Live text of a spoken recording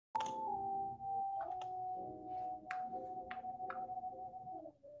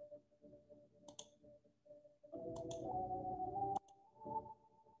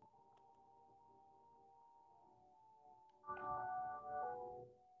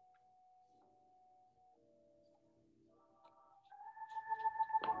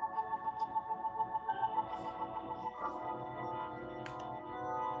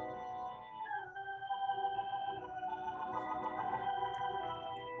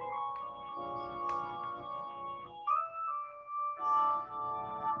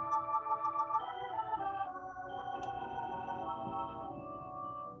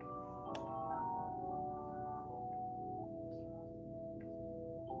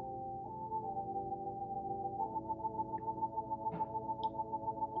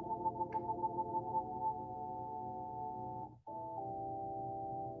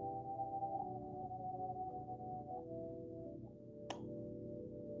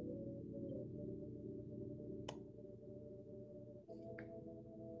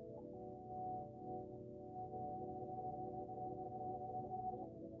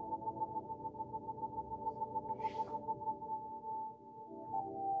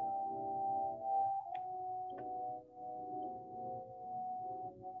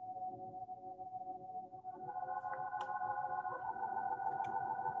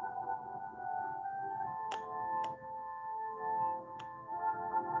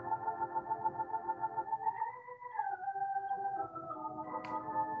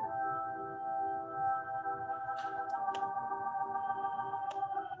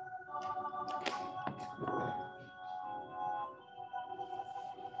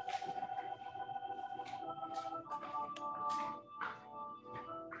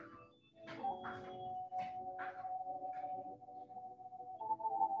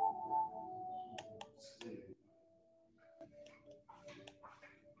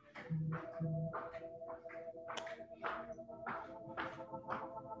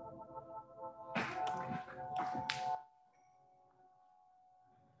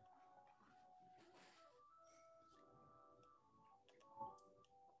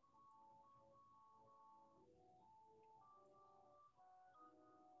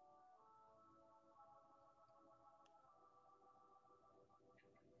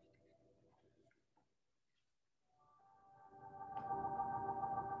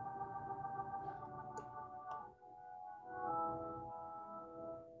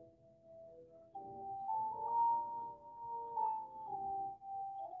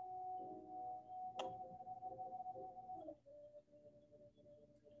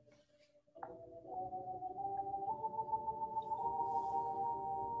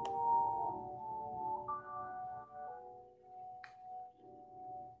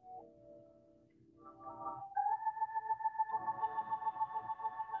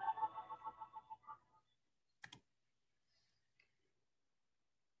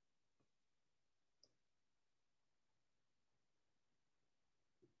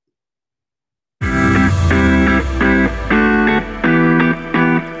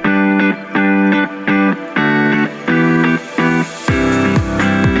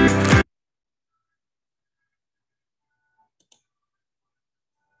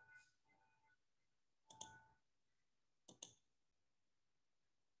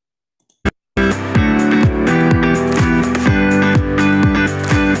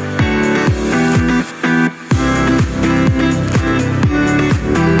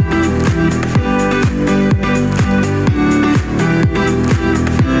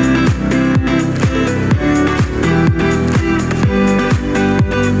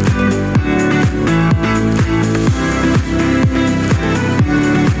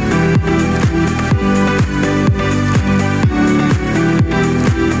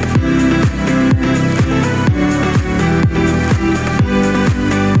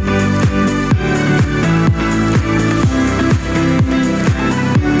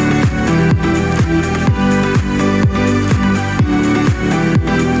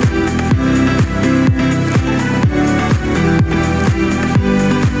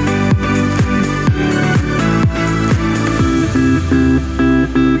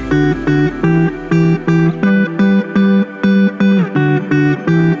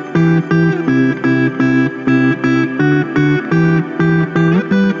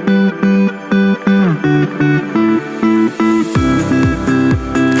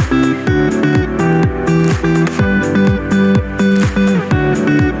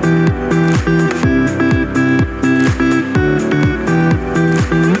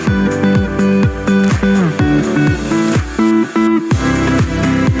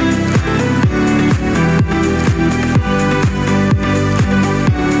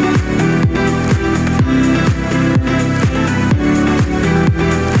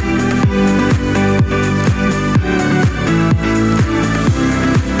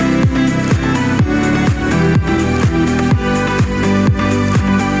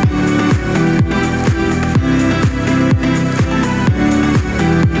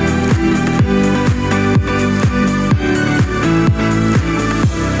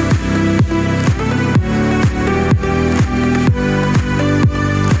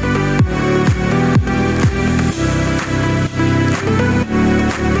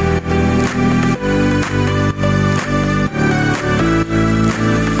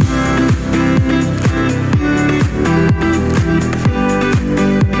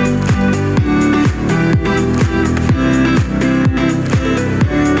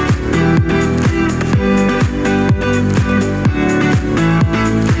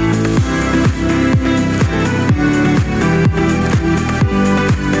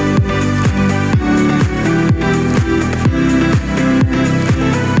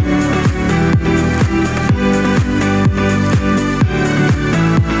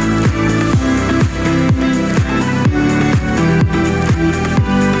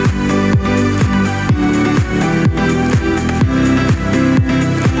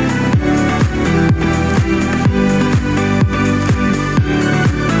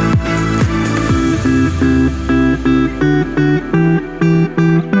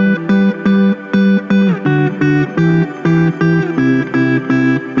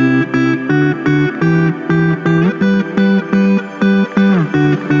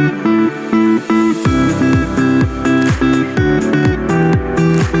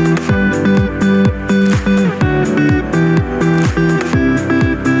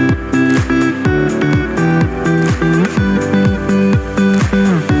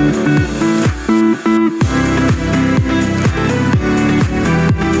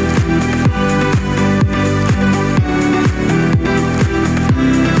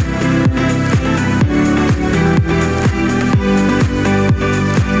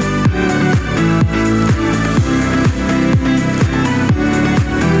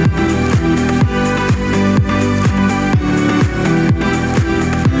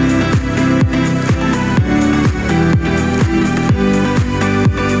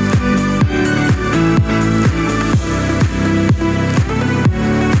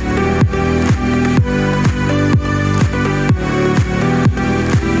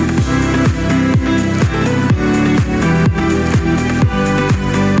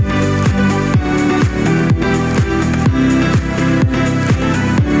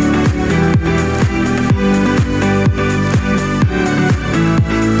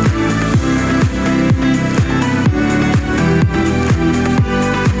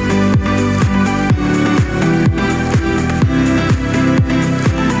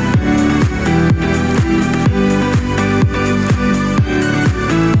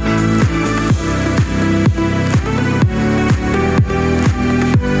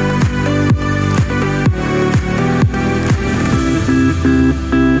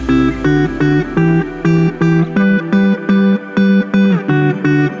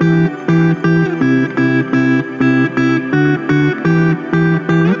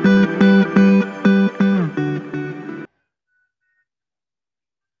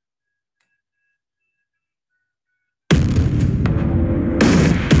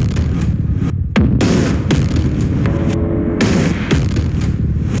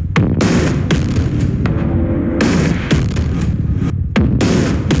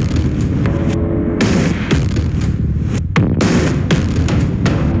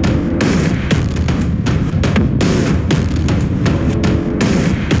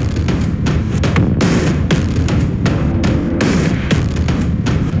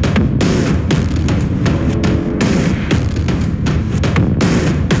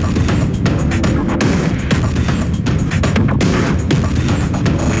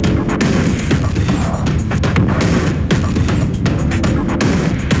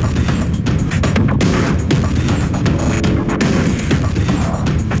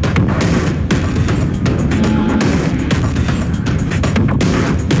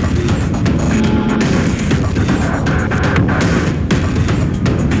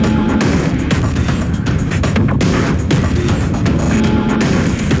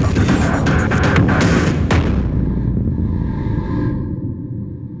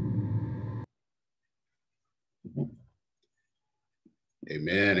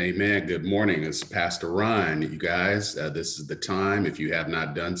Amen. Amen. Good morning. It's Pastor Ron. You guys, this is the time. If you have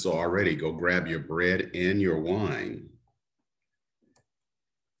not done so already, go grab your bread and your wine.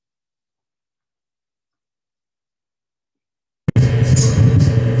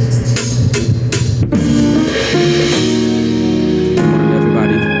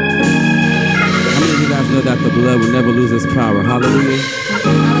 Everybody, how many of you guys know that the blood will never lose its power? Hallelujah.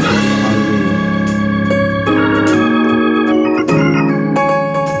 Hallelujah.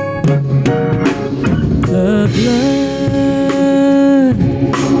 The blood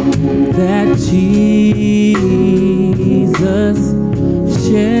that Jesus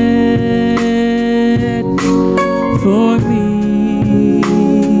shed for me.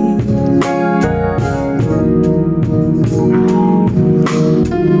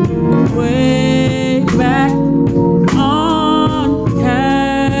 Way back on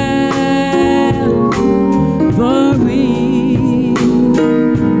Calvary,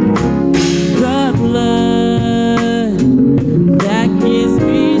 the blood that gives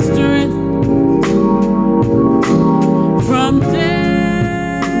me strength from day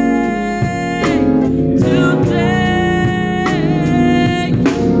to day.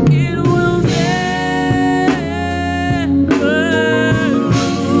 It will never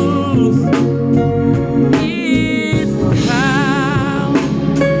lose its power.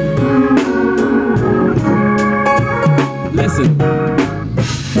 Listen,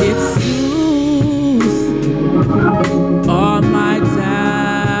 it soothes all my doubts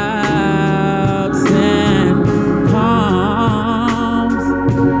and calms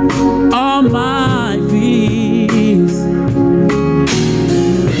all my fears.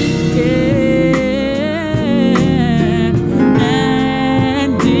 Yeah,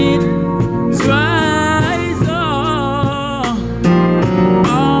 and it dries all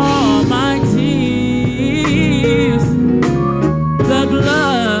my tears. The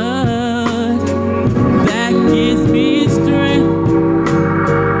blood that gives me strength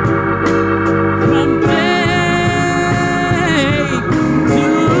from day to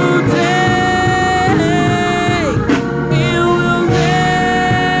day. It will never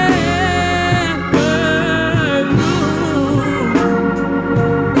lose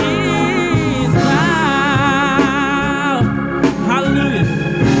its power. Hallelujah.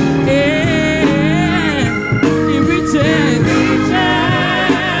 And it reaches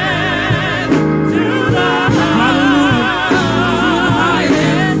to the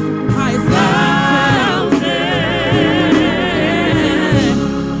highest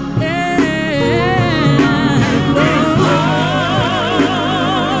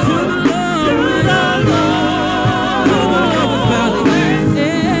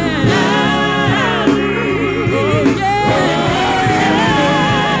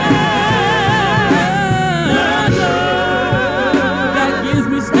that gives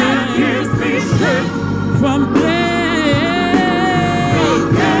me strength from day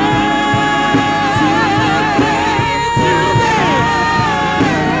to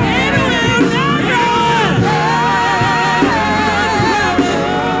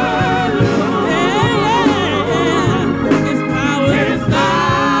its power is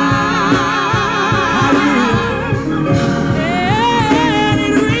and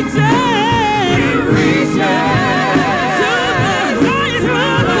it reaches to the highest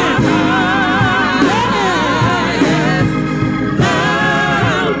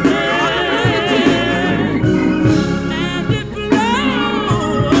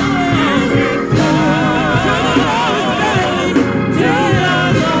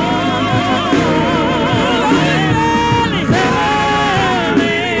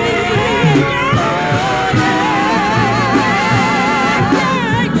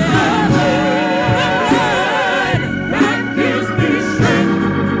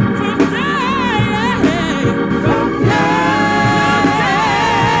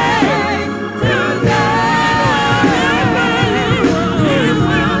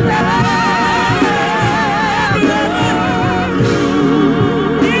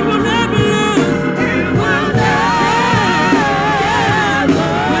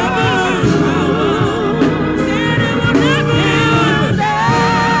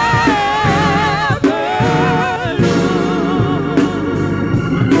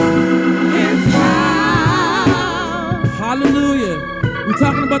Hallelujah. We're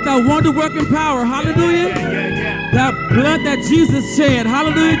talking about that wonder-working power. Hallelujah. That blood that Jesus shed.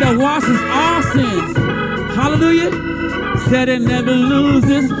 Hallelujah. That washes all sins. Hallelujah. Said it never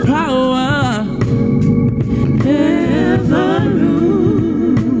loses power. Never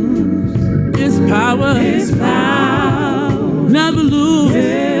lose its power. Its power. Never lose.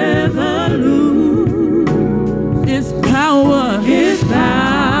 Never lose its power. Its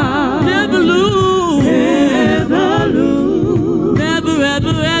power.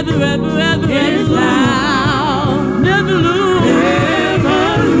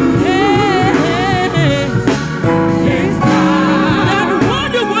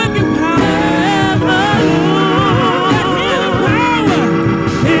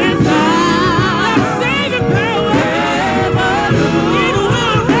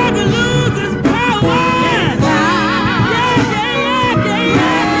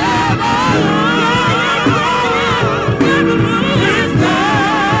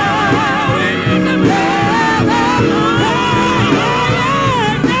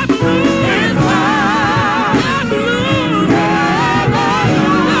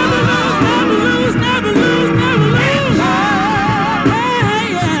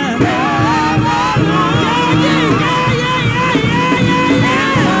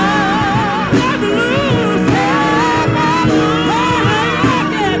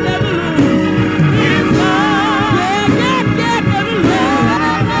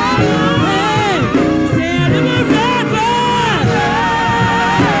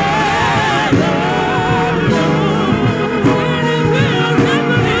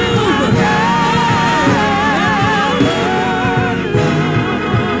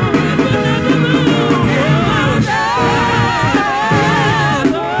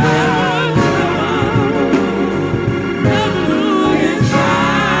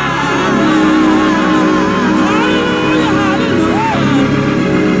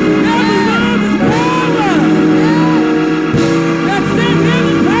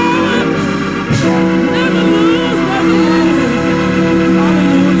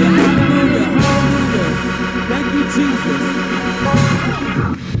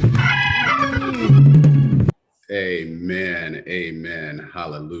 Amen.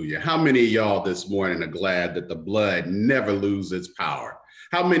 Hallelujah. How many of y'all this morning are glad that the blood never loses its power?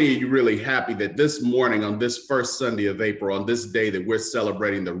 How many of you really happy that this morning, on this first Sunday of April, on this day that we're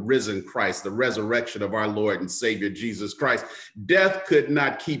celebrating the risen Christ, the resurrection of our Lord and Savior Jesus Christ, death could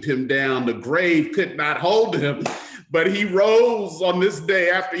not keep him down. The grave could not hold him. But he rose on this day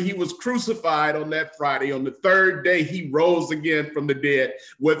after he was crucified on that Friday. On the third day, he rose again from the dead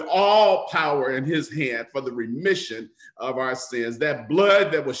with all power in his hand for the remission of our sins. That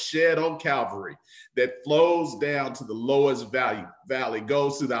blood that was shed on Calvary, that flows down to the lowest valley,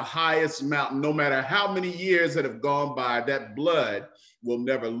 goes to the highest mountain. No matter how many years that have gone by, that blood will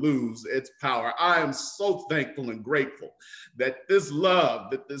never lose its power. I am so thankful and grateful that this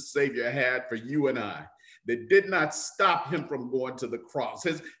love that this Savior had for you and I, that did not stop him from going to the cross.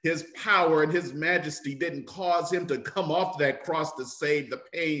 His power and his majesty didn't cause him to come off that cross to save the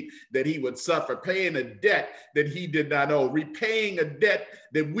pain that he would suffer, paying a debt that he did not owe, repaying a debt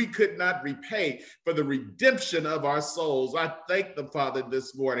that we could not repay for the redemption of our souls. I thank the Father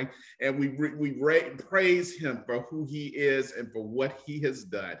this morning, and we praise him for who he is and for what he has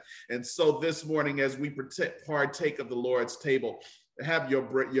done. And so this morning, as we partake of the Lord's table, have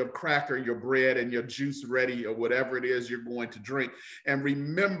your cracker, your bread, and your juice ready, or whatever it is you're going to drink. And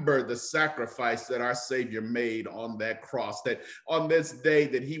remember the sacrifice that our Savior made on that cross, that on this day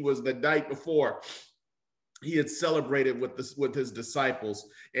that he was the night before, he had celebrated with his disciples,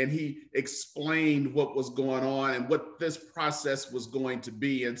 and he explained what was going on and what this process was going to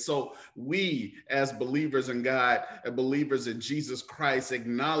be. And so we, as believers in God and believers in Jesus Christ,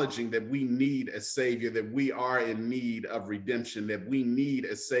 acknowledging that we need a Savior, that we are in need of redemption, that we need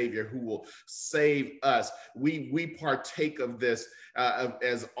a Savior who will save us, we partake of this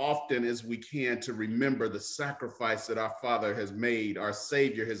as often as we can, to remember the sacrifice that our Father has made, our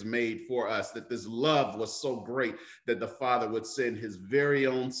Savior has made for us, that this love was so great that the Father would send his very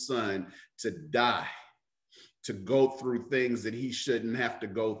own Son to die, to go through things that he shouldn't have to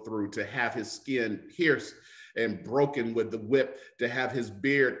go through, to have his skin pierced and broken with the whip, to have his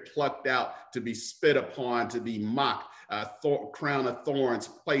beard plucked out, to be spit upon, to be mocked, a crown of thorns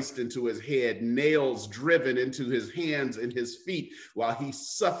placed into his head, nails driven into his hands and his feet while he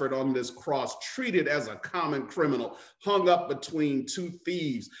suffered on this cross, treated as a common criminal, hung up between two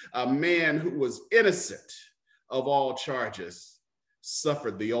thieves, a man who was innocent of all charges,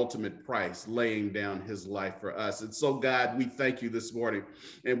 suffered the ultimate price, laying down his life for us. And so, God, we thank you this morning,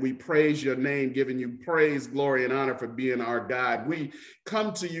 and we praise your name, giving you praise, glory, and honor for being our God. We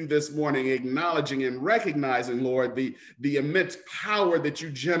come to you this morning acknowledging and recognizing, Lord, the immense power that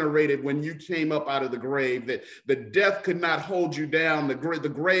you generated when you came up out of the grave, that the death could not hold you down, the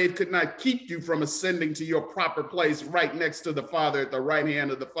grave could not keep you from ascending to your proper place right next to the Father, at the right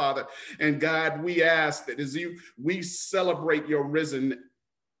hand of the Father. And God, we ask that as we celebrate your risen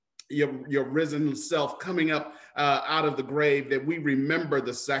self coming up out of the grave, that we remember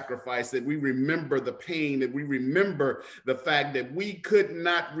the sacrifice, that we remember the pain, that we remember the fact that we could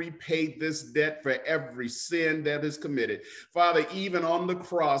not repay this debt for every sin that is committed. Father, even on the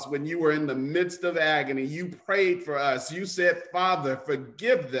cross, when you were in the midst of agony, you prayed for us. You said, Father,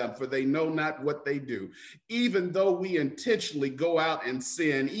 forgive them, for they know not what they do. Even though we intentionally go out and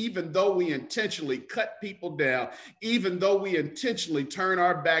sin, even though we intentionally cut people down, even though we intentionally turn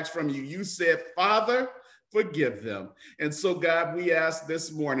our backs from you, you said, Father, forgive them. And so, God, we ask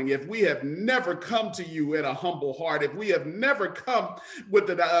this morning, if we have never come to you in a humble heart, if we have never come with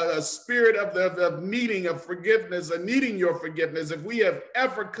a spirit of needing of forgiveness, or needing your forgiveness, if we have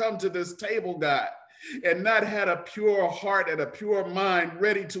ever come to this table, God, and not had a pure heart and a pure mind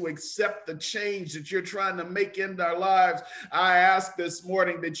ready to accept the change that you're trying to make in our lives, I ask this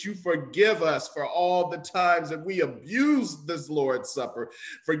morning that you forgive us for all the times that we abused this Lord's Supper.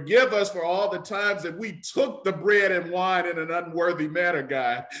 Forgive us for all the times that we took the bread and wine in an unworthy manner,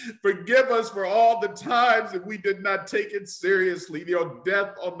 God. Forgive us for all the times that we did not take it seriously, your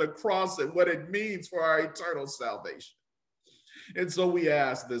death on the cross and what it means for our eternal salvation. And so we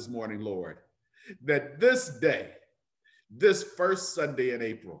ask this morning, Lord, that this day, this first Sunday in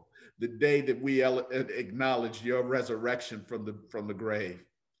April, the day that we acknowledge your resurrection from the grave,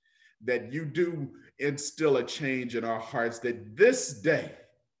 that you do instill a change in our hearts, that this day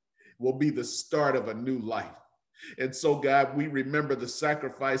will be the start of a new life. And so, God, we remember the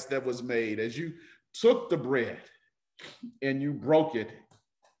sacrifice that was made. As you took the bread and you broke it,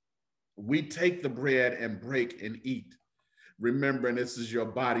 we take the bread and break and eat, remembering this is your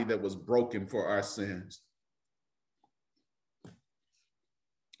body that was broken for our sins.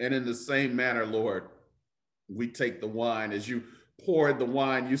 And in the same manner, Lord, we take the wine. As you poured the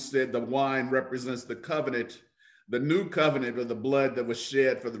wine, you said the wine represents the covenant the new covenant of the blood that was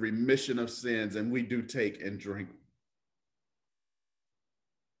shed for the remission of sins, and we do take and drink.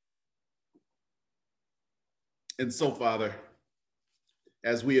 And so, Father,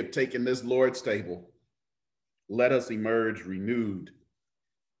 as we have taken this Lord's table, let us emerge renewed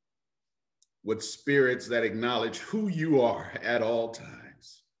with spirits that acknowledge who you are at all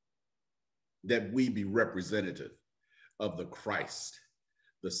times, that we be representative of the Christ,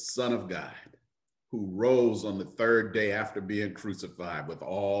 the Son of God, who rose on the third day after being crucified with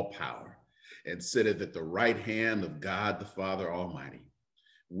all power and sitteth at the right hand of God the Father Almighty.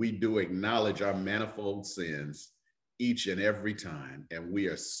 We do acknowledge our manifold sins each and every time, and we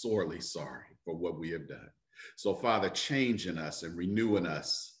are sorely sorry for what we have done. So, Father, change in us and renew in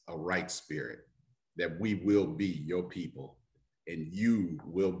us a right spirit, that we will be your people and you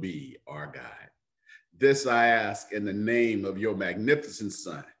will be our God. This I ask in the name of your magnificent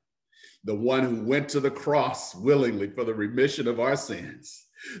Son, the one who went to the cross willingly for the remission of our sins,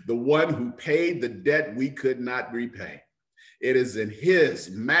 the one who paid the debt we could not repay. It is in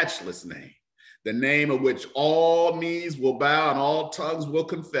his matchless name, the name of which all knees will bow and all tongues will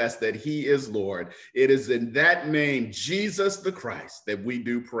confess that he is Lord. It is in that name, Jesus the Christ, that we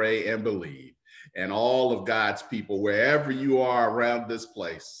do pray and believe. And all of God's people, wherever you are around this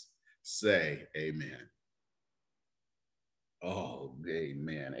place, say amen. Oh,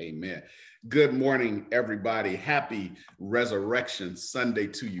 amen, amen. Good morning, everybody. Happy Resurrection Sunday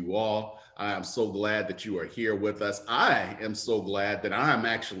to you all. I am so glad that you are here with us. I am so glad that I'm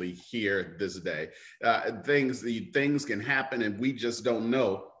actually here this day. Things can happen and we just don't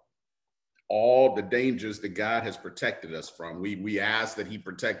know all the dangers that God has protected us from. We ask that he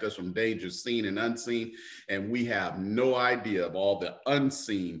protect us from dangers seen and unseen, and we have no idea of all the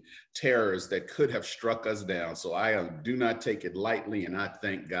unseen terrors that could have struck us down. So I do not take it lightly, and I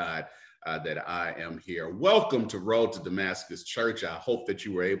thank God that I am here. Welcome to Road to Damascus Church. I hope that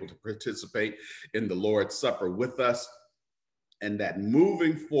you were able to participate in the Lord's Supper with us, and that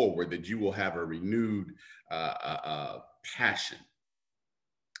moving forward that you will have a renewed passion,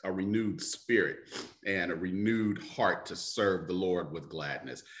 a renewed spirit, and a renewed heart to serve the Lord with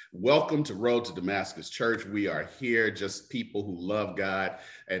gladness. Welcome to Road to Damascus Church. We are here, just people who love God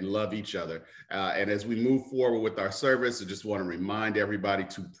and love each other. And as we move forward with our service, I just want to remind everybody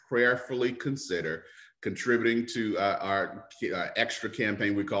to prayerfully consider contributing to our extra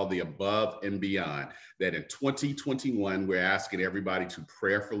campaign we call the Above and Beyond, that in 2021, we're asking everybody to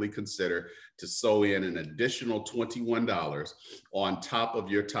prayerfully consider to sow in an additional $21 on top of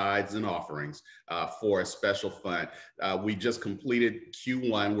your tithes and offerings for a special fund. We just completed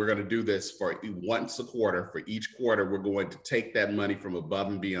Q1. We're going to do this for once a quarter. For each quarter, we're going to take that money from Above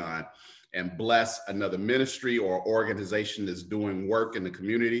and Beyond and bless another ministry or organization that's doing work in the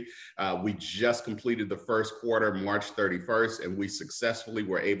community. We just completed the first quarter, March 31st, and we successfully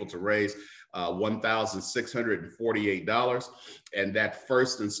were able to raise $1,648. And that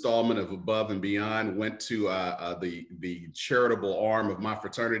first installment of Above and Beyond went to the charitable arm of my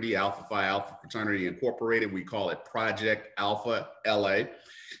fraternity, Alpha Phi Alpha Fraternity Incorporated. We call it Project Alpha LA.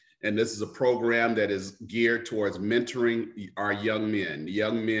 And this is a program that is geared towards mentoring our young men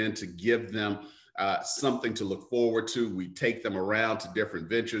to give them something to look forward to. We take them around to different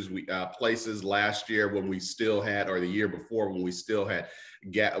ventures, places last year when we still had, or the year before when we still had,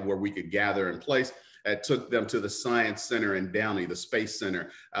 where we could gather in place. I took them to the Science Center in Downey, the Space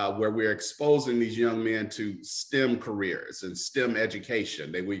Center, where we're exposing these young men to STEM careers and STEM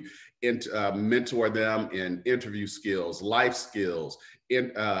education. We mentor them in interview skills, life skills,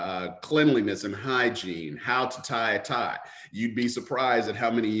 in cleanliness and hygiene, how to tie a tie. You'd be surprised at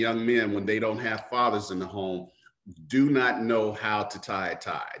how many young men, when they don't have fathers in the home, do not know how to tie a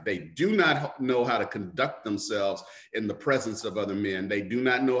tie. They do not know how to conduct themselves in the presence of other men. They do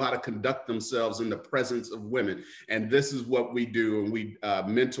not know how to conduct themselves in the presence of women. And this is what we do. And we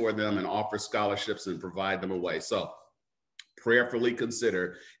mentor them and offer scholarships and provide them away. So prayerfully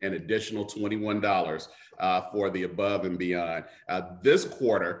consider an additional $21 for the Above and Beyond. This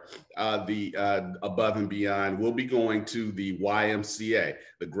quarter, the Above and Beyond will be going to the YMCA,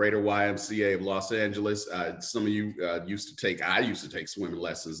 the Greater YMCA of Los Angeles. Some of you I used to take swimming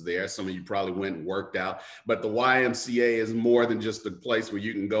lessons there. Some of you probably went and worked out, but the YMCA is more than just a place where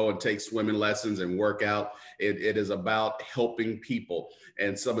you can go and take swimming lessons and work out. It is about helping people,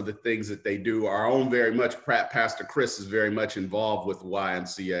 and some of the things that they do. Our own very much, Pastor Chris is very much much involved with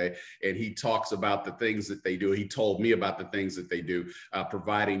YMCA, and he talks about the things that they do. He told me about the things that they do,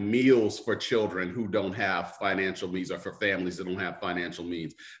 providing meals for children who don't have financial means, or for families that don't have financial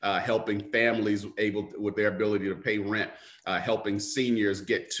means, helping families with their ability to pay rent, helping seniors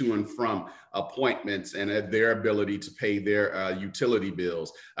get to and from appointments and their ability to pay their utility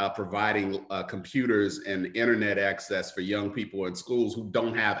bills, providing computers and internet access for young people in schools who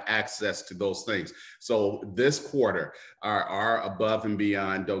don't have access to those things. So this quarter, our above and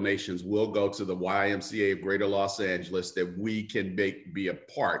beyond donations will go to the YMCA of Greater Los Angeles, that we can be a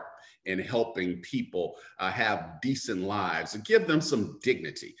part in helping people have decent lives and give them some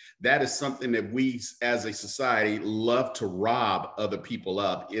dignity. That is something that we as a society love to rob other people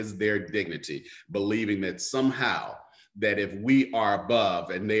of, is their dignity, believing that somehow that if we are above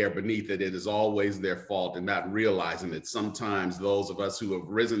and they are beneath it, it is always their fault, and not realizing that sometimes those of us who have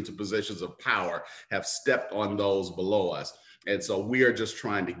risen to positions of power have stepped on those below us. And so we are just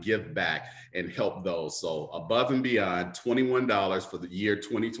trying to give back and help those. So above and beyond, $21 for the year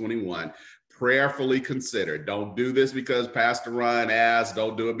 2021. Prayerfully consider. Don't do this because Pastor Ron asked.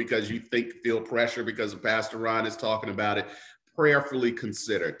 Don't do it because you feel pressure because Pastor Ron is talking about it. Prayerfully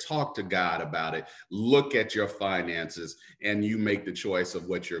consider. Talk to God about it. Look at your finances, and you make the choice of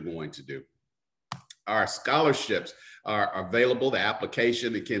what you're going to do. Our scholarships are available. The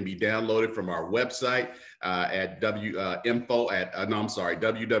application, it can be downloaded from our website at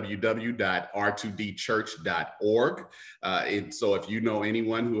www.r2dchurch.org. And so if you know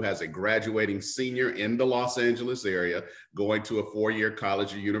anyone who has a graduating senior in the Los Angeles area going to a four-year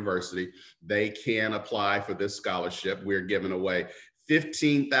college or university, they can apply for this scholarship. We're giving away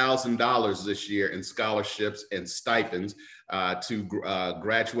 $15,000 this year in scholarships and stipends to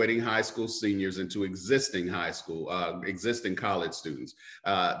graduating high school seniors and to existing existing college students.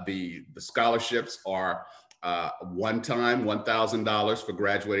 The scholarships are one-time $1,000 for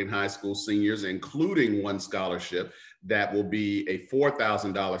graduating high school seniors, including one scholarship that will be a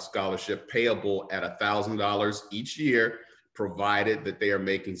 $4,000 scholarship payable at $1,000 each year, provided that they are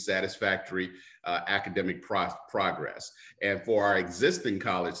making satisfactory academic progress. And for our existing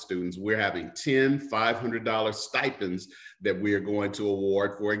college students, we're having 10 $500 stipends that we are going to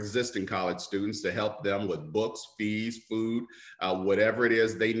award for existing college students to help them with books, fees, food, whatever it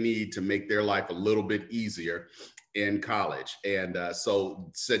is they need to make their life a little bit easier in college. And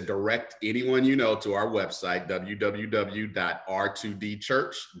so direct anyone you know to our website,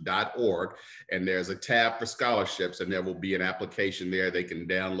 www.r2dchurch.org, and there's a tab for scholarships, and there will be an application there they can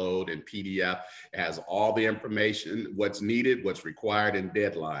download in PDF. It has all the information, what's needed, what's required, and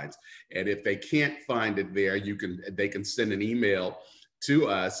deadlines. And if they can't find it there, they can send an email to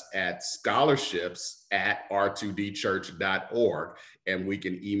us at scholarships@r2dchurch.org, and we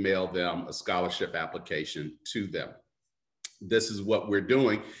can email them a scholarship application to them. This is what we're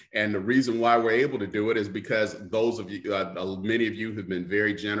doing. And the reason why we're able to do it is because those of you, many of you have been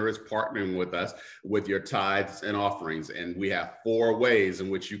very generous partnering with us with your tithes and offerings. And we have 4 ways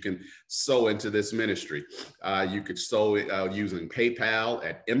in which you can sow into this ministry. You could sow using PayPal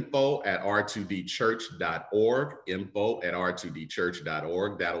at info@r2dchurch.org,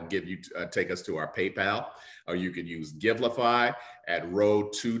 info@r2dchurch.org. That'll take us to our PayPal. Or you could use Givelify at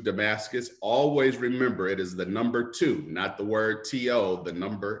Road to Damascus. Always remember, it is the number 2, not the word TO, the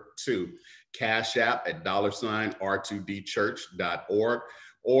number 2. Cash App at $r2dchurch.org.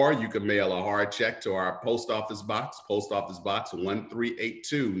 Or you can mail a hard check to our Post Office Box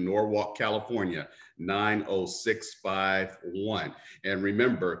 1382, Norwalk, California, 90651. And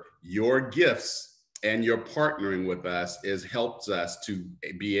remember, your gifts and your partnering with us helps us to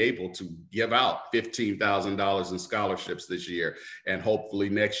be able to give out $15,000 in scholarships this year, and hopefully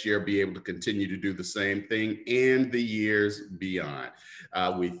next year be able to continue to do the same thing in the years beyond.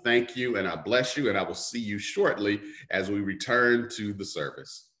 We thank you and I bless you, and I will see you shortly as we return to the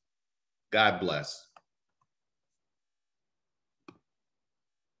service. God bless.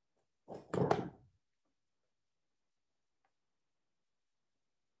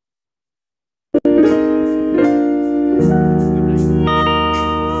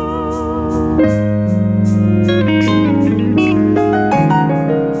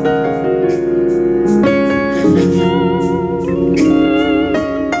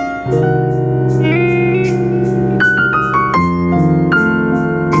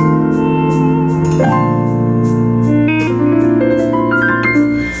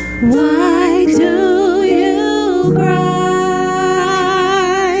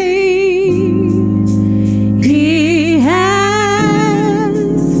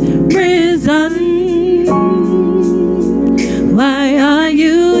 Why are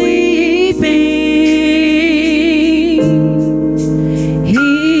you weeping?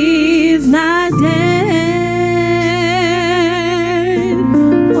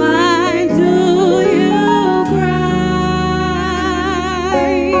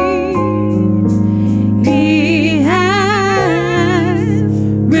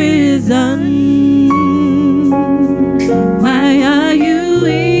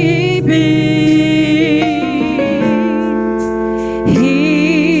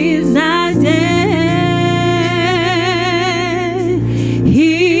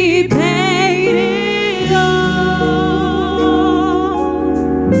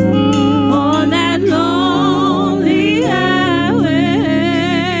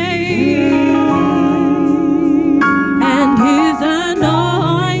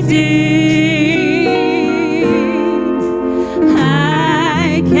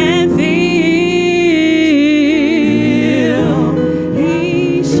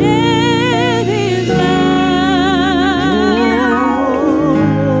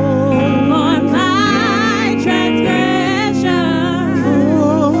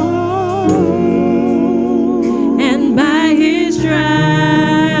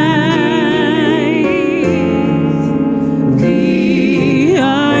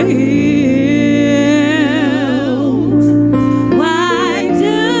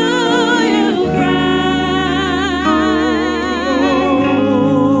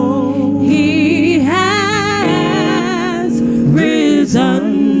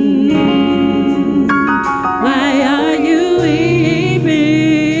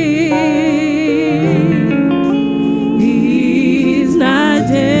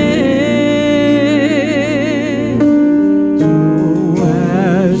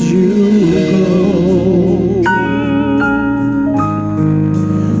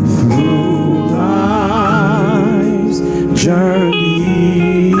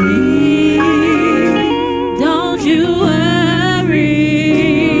 Don't you worry.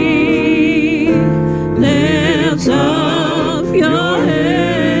 Lift up your head.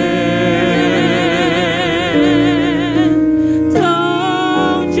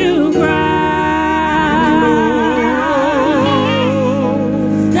 Don't you cry.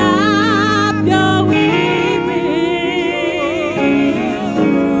 Stop your weeping.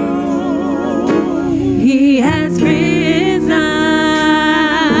 He has risen.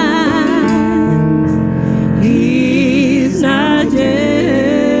 He's not dead.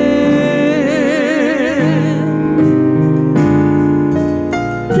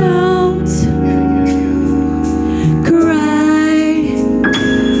 Don't cry.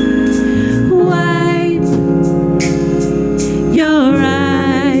 Wipe your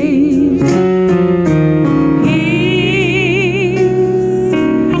eyes. He's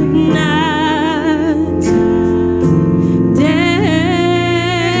not dead.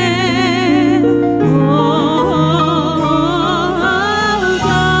 Oh,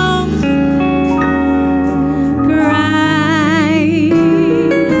 don't cry.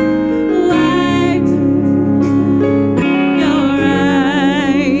 Wipe your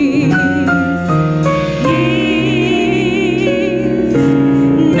eyes. He's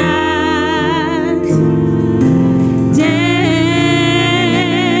not dead.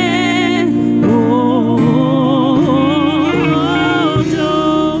 Oh,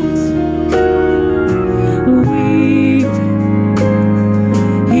 don't weep.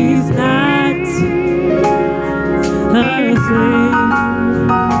 He's not asleep.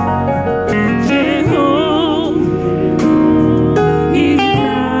 Jehovah, he's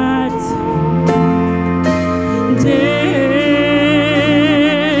not dead.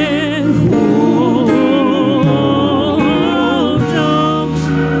 Oh, don't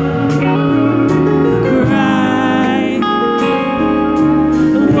cry.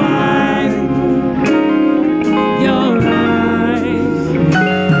 Wipe your eyes.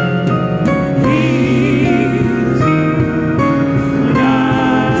 He's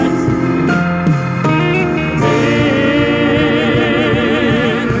not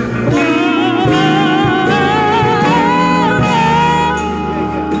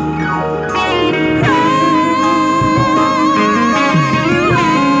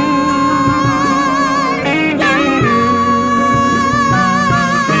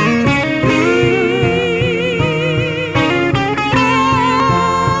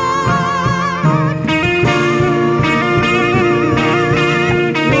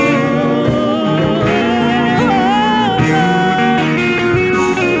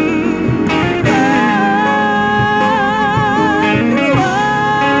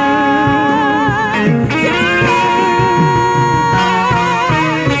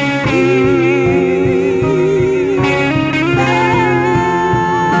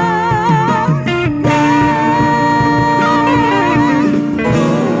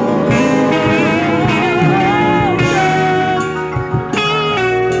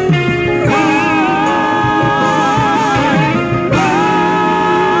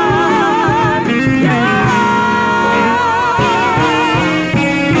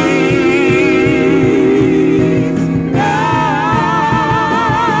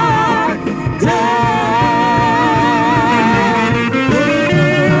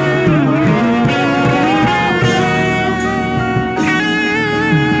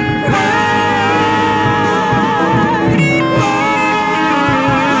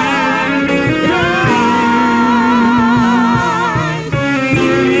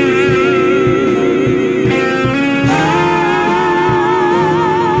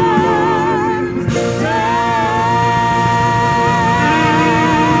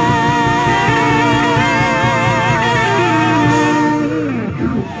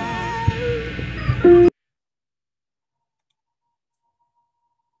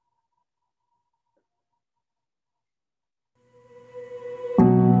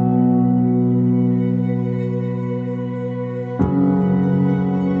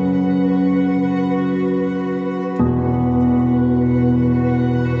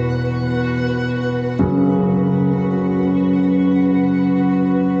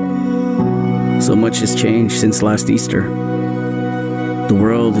So much has changed since last Easter. The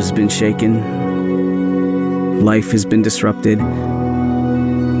world has been shaken. Life has been disrupted.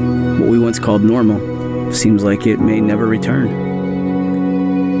 What we once called normal seems like it may never return.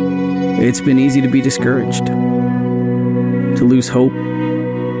 It's been easy to be discouraged, to lose hope,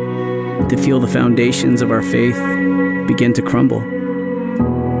 to feel the foundations of our faith begin to crumble.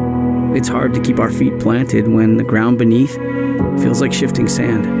 It's hard to keep our feet planted when the ground beneath feels like shifting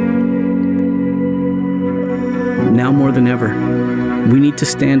sand. Now more than ever, We need to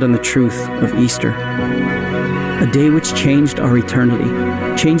stand on the truth of Easter, a day which changed our eternity,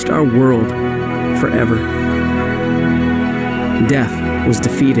 changed our world forever. Death was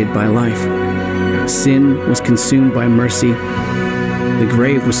defeated by life. Sin was consumed by mercy. The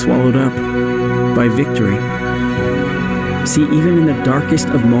grave was swallowed up by victory. See, even in the darkest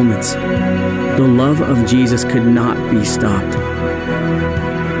of moments, the love of Jesus could not be stopped.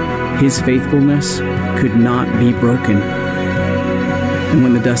 His faithfulness could not be broken. And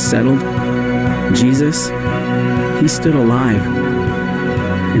when the dust settled, Jesus, he stood alive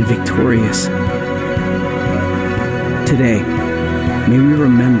and victorious. Today, may we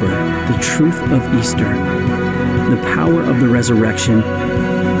remember the truth of Easter, the power of the resurrection,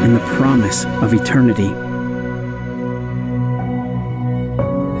 and the promise of eternity.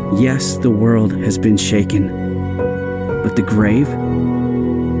 Yes, the world has been shaken, but the grave,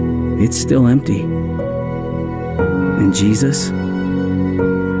 it's still empty. And Jesus,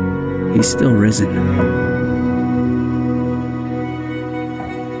 he's still risen.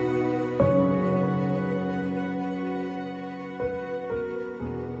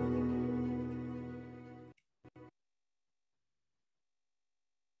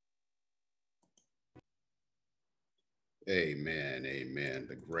 Amen. Amen.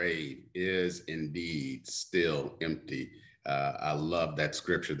 The grave is indeed still empty. I love that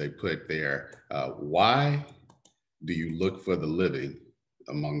scripture they put there. Why do you look for the living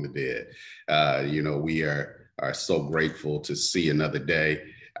among the dead? We are so grateful to see another day.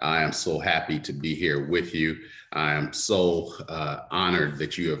 I am so happy to be here with you. I am so honored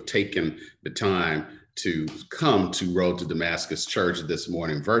that you have taken the time to come to Road to Damascus Church this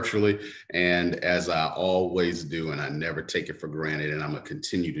morning virtually. And as I always do, and I never take it for granted, and I'm going to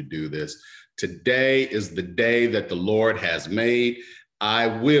continue to do this, today is the day that the Lord has made. I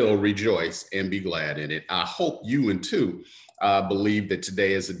will rejoice and be glad in it. I hope you and too believe that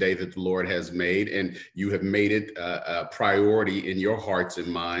today is the day that the Lord has made, and you have made it a priority in your hearts and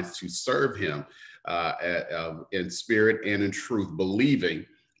minds to serve him in spirit and in truth, believing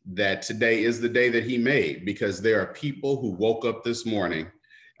that today is the day that he made, because there are people who woke up this morning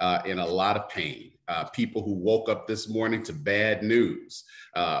in a lot of pain, people who woke up this morning to bad news,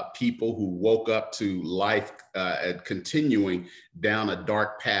 people who woke up to life continuing down a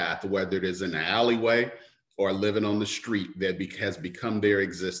dark path, whether it is in the alleyway or living on the street, that has become their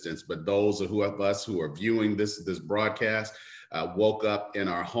existence. But those of us who are viewing this broadcast woke up in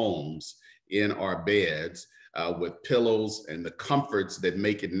our homes, in our beds, with pillows and the comforts that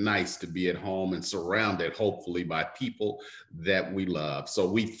make it nice to be at home and surrounded, hopefully, by people that we love. So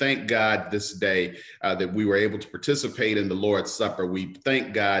we thank God this day that we were able to participate in the Lord's Supper. We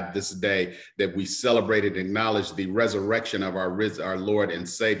thank God this day that we celebrated and acknowledged the resurrection of our Lord and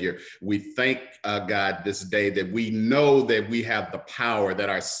Savior. We thank God this day that we know that we have the power, that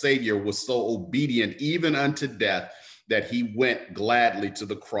our Savior was so obedient even unto death, that he went gladly to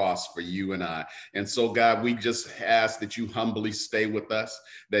the cross for you and I. And so, God, we just ask that you humbly stay with us,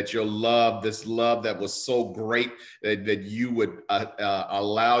 that your love, this love that was so great, that you would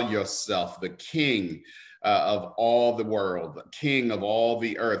allow yourself, the King of all the world, the King of all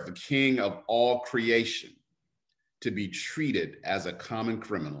the earth, the King of all creation, to be treated as a common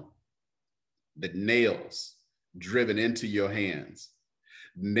criminal, the nails driven into your hands,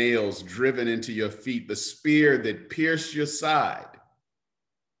 nails driven into your feet, the spear that pierced your side,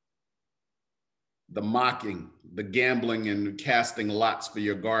 the mocking, the gambling and casting lots for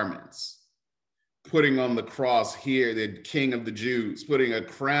your garments, putting on the cross here, the King of the Jews, putting a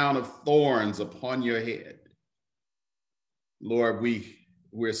crown of thorns upon your head. Lord,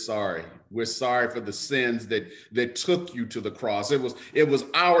 we're sorry. We're sorry for the sins that took you to the cross. It was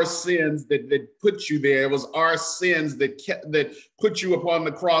our sins that put you there. It was our sins that put you upon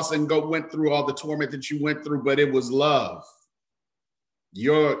the cross and went through all the torment that you went through. But it was love,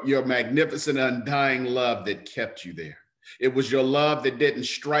 your magnificent, undying love that kept you there. It was your love that didn't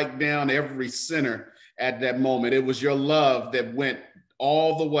strike down every sinner at that moment. It was your love that went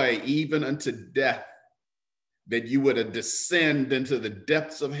all the way, even unto death, that you would descend into the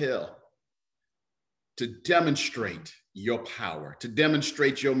depths of hell to demonstrate your power, to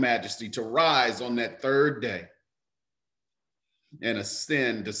demonstrate your majesty, to rise on that third day and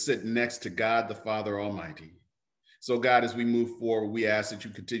ascend to sit next to God the Father Almighty. So God, as we move forward, we ask that you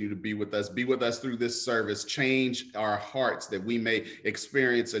continue to be with us through this service, change our hearts that we may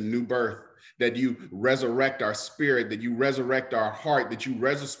experience a new birth, that you resurrect our spirit, that you resurrect our heart, that you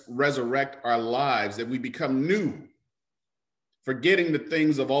resurrect our lives, that we become new, forgetting the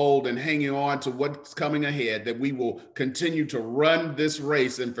things of old and hanging on to what's coming ahead, that we will continue to run this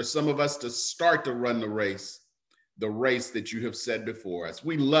race. And for some of us to start to run the race, the race that you have set before us.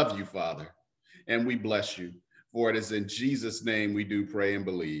 We love you, Father, and we bless you. For it is in Jesus' name we do pray and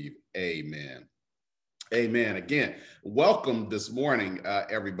believe. Amen. Amen. Again, welcome this morning,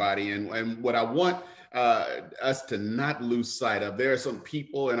 everybody. And what I want us to not lose sight of, there are some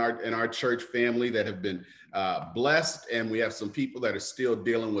people in our church family that have been blessed, and we have some people that are still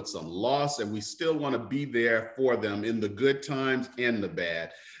dealing with some loss, and we still want to be there for them in the good times and the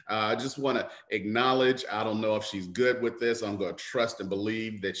bad. I just want to acknowledge, I don't know if she's good with this. I'm going to trust and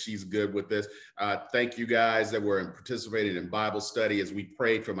believe that she's good with this. Thank you guys that were participating in Bible study as we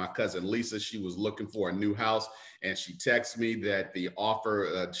prayed for my cousin Lisa. She was looking for a new house, and she texted me that the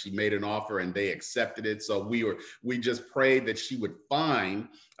offer, she made an offer and they accepted it. So we just prayed that she would find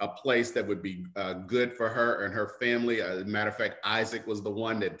a place that would be good for her and her family. As a matter of fact, Isaac was the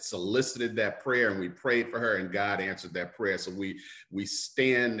one that solicited that prayer, and we prayed for her, and God answered that prayer. So we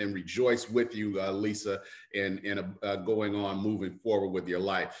stand and rejoice with you, Lisa, in going on, moving forward with your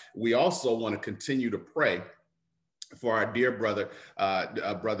life. We also want to continue to pray for our dear brother,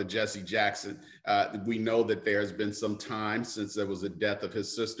 Brother Jesse Jackson. We know that there's been some time since there was a death of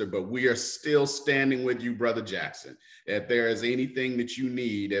his sister, but we are still standing with you, Brother Jackson. If there is anything that you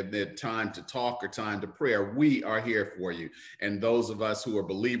need, if there's time to talk or time to prayer, we are here for you. And those of us who are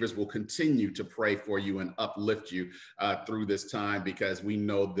believers will continue to pray for you and uplift you through this time, because we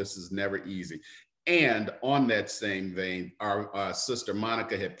know this is never easy. And on that same vein, our sister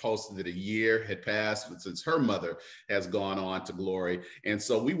Monica had posted that a year had passed since her mother has gone on to glory. And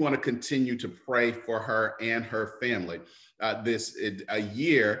so we want to continue to pray for her and her family. A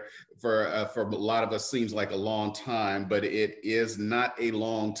year for a lot of us seems like a long time, but it is not a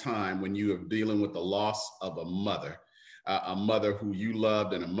long time when you are dealing with the loss of a mother who you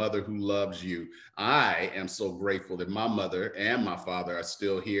loved and a mother who loves you. I am so grateful that my mother and my father are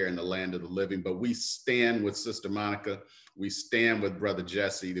still here in the land of the living, but we stand with Sister Monica. We stand with Brother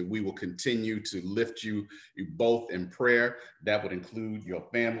Jesse, that we will continue to lift you both in prayer. That would include your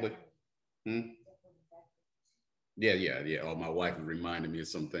family. Yeah. Oh, my wife reminded me of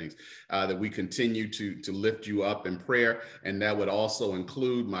some things that we continue to lift you up in prayer. And that would also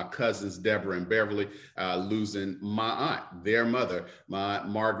include my cousins, Deborah and Beverly, losing my aunt, their mother, my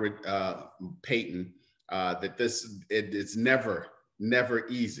Margaret Payton, it's never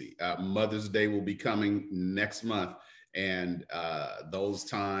easy. Mother's Day will be coming next month, and those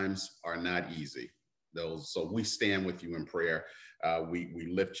times are not easy. So we stand with you in prayer. We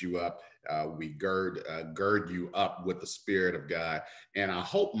lift you up. We gird you up with the Spirit of God. And I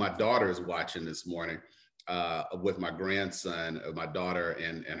hope my daughter is watching this morning with my grandson, my daughter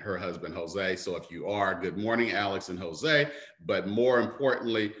and her husband, Jose. So if you are, good morning, Alex and Jose. But more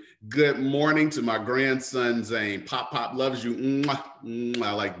importantly, good morning to my grandson, Zane. Pop loves you. Mwah,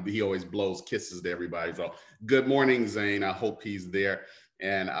 mwah. He always blows kisses to everybody. So good morning, Zane. I hope he's there.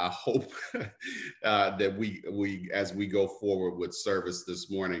 And I hope that we, as we go forward with service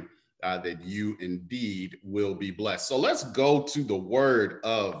this morning, that you indeed will be blessed. So let's go to the Word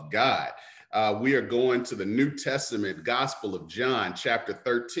of God. We are going to the New Testament Gospel of John, chapter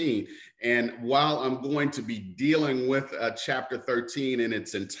 13. And while I'm going to be dealing with chapter 13 in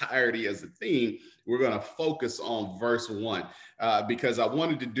its entirety as a theme, we're going to focus on verse 1 because I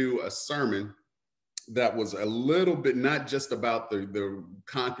wanted to do a sermon that was a little bit not just about the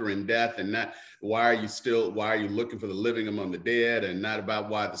conquering death, and not why are you looking for the living among the dead, and not about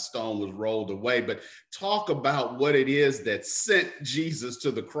why the stone was rolled away, but talk about what it is that sent Jesus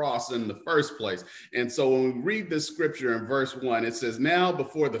to the cross in the first place. And so when we read this scripture in verse 1, it says, "Now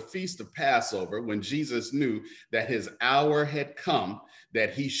before the feast of Passover, when Jesus knew that his hour had come,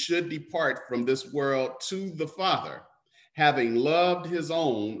 that he should depart from this world to the Father, having loved his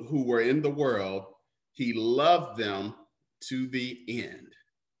own who were in the world, he loved them to the end."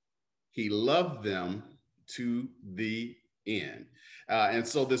 He loved them to the end. And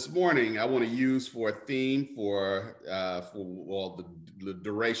so this morning, I want to use for a theme for the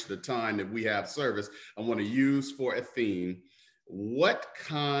duration of the time that we have service, I want to use for a theme, what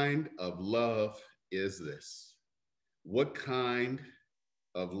kind of love is this? What kind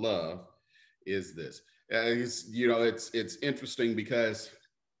of love is this? It's interesting because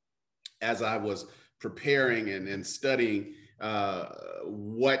as I was preparing and studying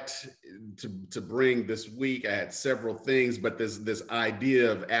what to bring this week, I had several things, but this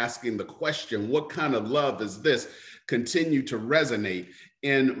idea of asking the question, what kind of love is this, continued to resonate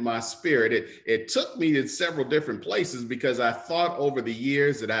in my spirit. It took me to several different places because I thought over the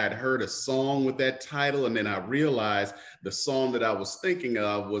years that I had heard a song with that title, and then I realized the song that I was thinking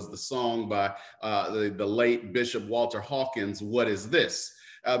of was the song by the late Bishop Walter Hawkins, "What Is This?"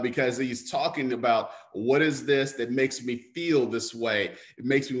 because he's talking about what is this that makes me feel this way. It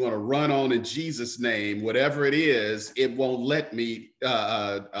makes me want to run on in Jesus' name. Whatever it is, it won't let me.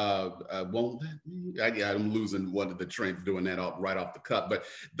 Won't let me. I'm losing one of the trains doing that right off the cuff. But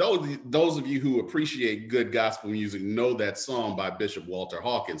those of you who appreciate good gospel music know that song by Bishop Walter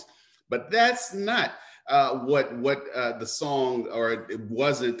Hawkins. But that's not what the song, or it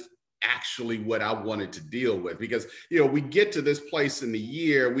wasn't actually what I wanted to deal with, because we get to this place in the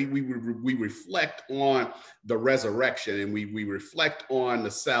year, we reflect on the resurrection, and we reflect on the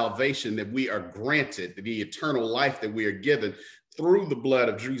salvation that we are granted, the eternal life that we are given through the blood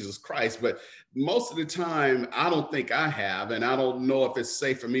of Jesus Christ. But most of the time, I don't think I have, and I don't know if it's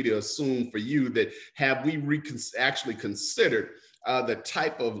safe for me to assume for you that have we actually considered the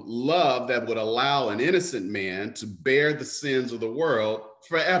type of love that would allow an innocent man to bear the sins of the world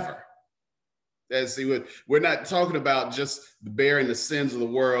forever. See, we're not talking about just bearing the sins of the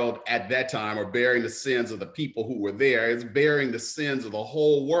world at that time, or bearing the sins of the people who were there. It's bearing the sins of the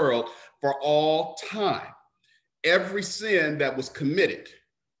whole world for all time. Every sin that was committed,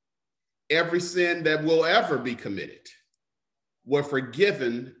 every sin that will ever be committed, were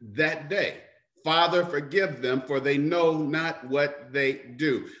forgiven that day. Father, forgive them, for they know not what they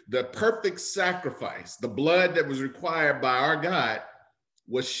do. The perfect sacrifice, the blood that was required by our God,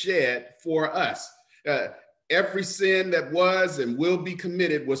 was shed for us. Every sin that was and will be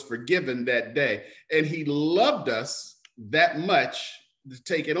committed was forgiven that day. And he loved us that much to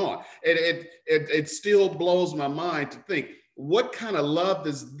take it on. And it still blows my mind to think, what kind of love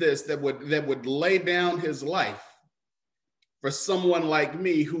is this that would lay down his life for someone like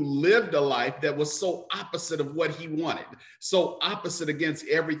me who lived a life that was so opposite of what he wanted, so opposite against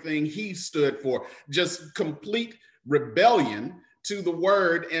everything he stood for, just complete rebellion to the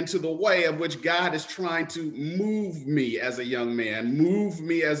word and to the way of which God is trying to move me as a young man, move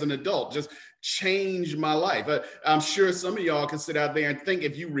me as an adult, just change my life. I'm sure some of y'all can sit out there and think,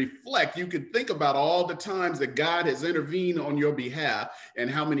 if you reflect, you can think about all the times that God has intervened on your behalf and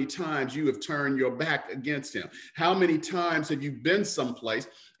how many times you have turned your back against him. How many times have you been someplace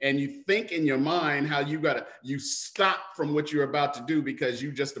and you think in your mind how you stop from what you're about to do because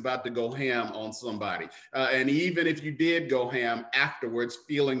you're just about to go ham on somebody. And even if you did go ham afterwards,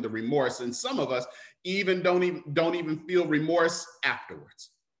 feeling the remorse, and some of us even don't even feel remorse afterwards.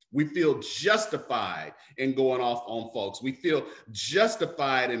 We feel justified in going off on folks. We feel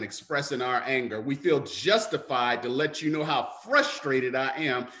justified in expressing our anger. We feel justified to let you know how frustrated I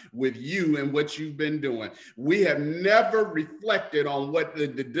am with you and what you've been doing. We have never reflected on what the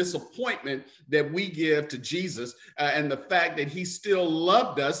disappointment that we give to Jesus and the fact that he still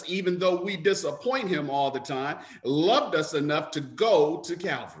loved us, even though we disappoint him all the time, loved us enough to go to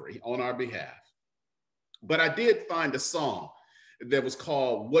Calvary on our behalf. But I did find a song that was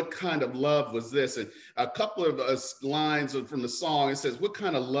called "What Kind of Love Was This?" And a couple of lines from the song, it says, "What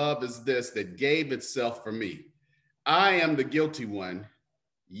kind of love is this that gave itself for me? I am the guilty one,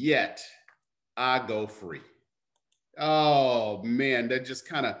 yet I go free." Oh man, that just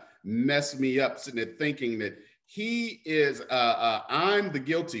kind of messed me up, sitting there thinking that he is, I'm the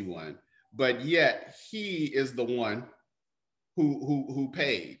guilty one, but yet he is the one who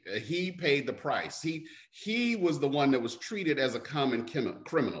paid. He paid the price. He was the one that was treated as a common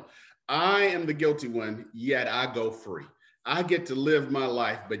criminal. I am the guilty one, yet I go free. I get to live my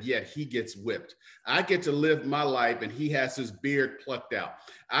life, but yet he gets whipped. I get to live my life and he has his beard plucked out.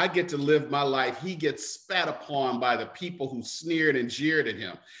 I get to live my life. He gets spat upon by the people who sneered and jeered at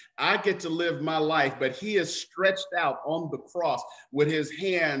him. I get to live my life, but he is stretched out on the cross with his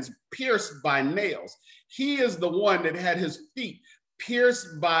hands pierced by nails. He is the one that had his feet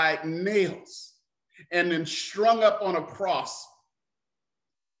pierced by nails and then strung up on a cross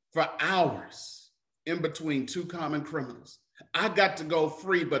for hours in between two common criminals. I got to go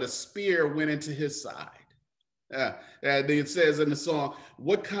free, but a spear went into his side. It says in the song,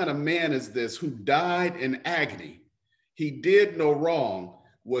 "What kind of man is this who died in agony? He did no wrong,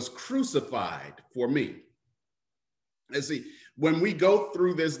 was crucified for me." And see, when we go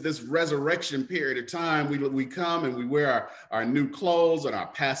through this resurrection period of time, we come and we wear our new clothes and our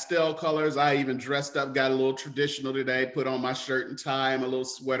pastel colors. I even dressed up, got a little traditional today, put on my shirt and tie and a little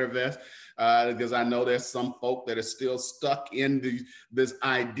sweater vest. Because I know there's some folk that are still stuck in this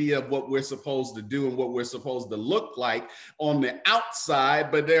idea of what we're supposed to do and what we're supposed to look like on the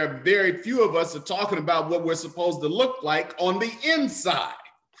outside, but there are very few of us are talking about what we're supposed to look like on the inside.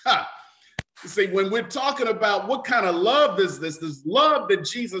 See, when we're talking about what kind of love is this love that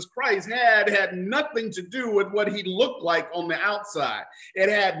Jesus Christ had nothing to do with what he looked like on the outside. It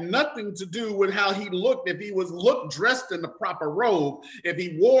had nothing to do with how he looked, if he was dressed in the proper robe, if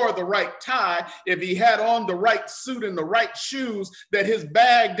he wore the right tie, if he had on the right suit and the right shoes, that his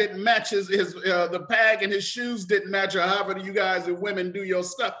bag didn't match the bag and his shoes didn't match, or however you guys and women do your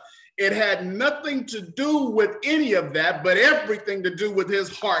stuff. It had nothing to do with any of that, but everything to do with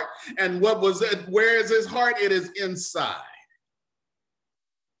his heart. And where is his heart? It is inside.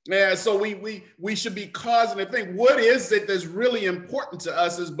 Yeah, so we should be causing to think, what is it that's really important to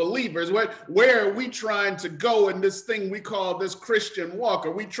us as believers? Where are we trying to go in this thing we call this Christian walk?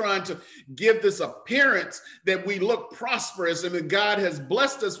 Are we trying to give this appearance that we look prosperous and that God has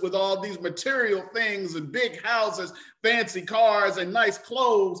blessed us with all these material things and big houses, fancy cars, and nice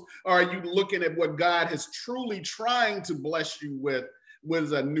clothes? Or are you looking at what God is truly trying to bless you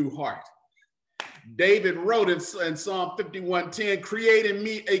with a new heart? David wrote in Psalm 51:10, create in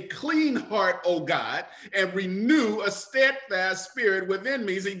me a clean heart, O God, and renew a steadfast spirit within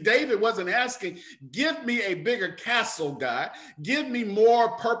me. See, David wasn't asking, give me a bigger castle, God. Give me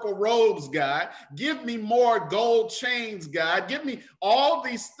more purple robes, God. Give me more gold chains, God. Give me all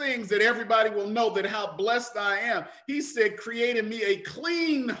these things that everybody will know that how blessed I am. He said, create in me a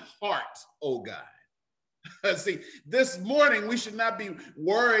clean heart, O God. See, this morning, we should not be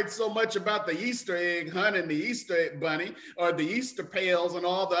worried so much about the Easter egg hunt and the Easter egg bunny or the Easter pails and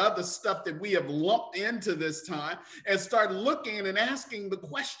all the other stuff that we have lumped into this time, and start looking and asking the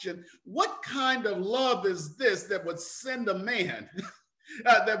question, what kind of love is this that would send a man,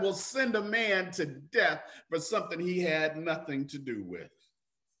 that will send a man to death for something he had nothing to do with?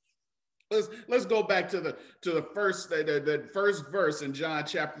 Let's go back to the first verse in John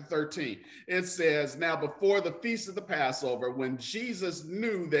chapter 13. It says, now before the feast of the Passover, when Jesus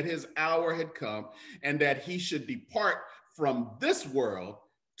knew that his hour had come and that he should depart from this world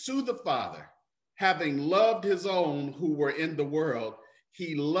to the Father, having loved his own who were in the world,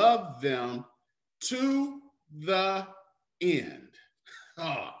 he loved them to the end.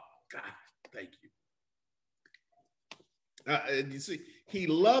 Oh, God, thank you. You see, he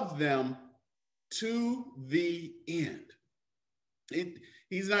loved them to the end.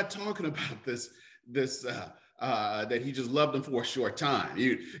 He's not talking about this that he just loved them for a short time.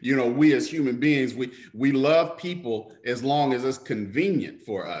 You know, we as human beings, we love people as long as it's convenient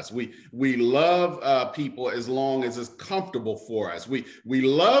for us. We love people as long as it's comfortable for us. We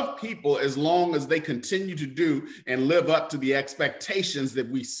love people as long as they continue to do and live up to the expectations that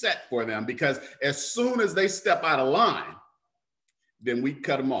we set for them, because as soon as they step out of line, then we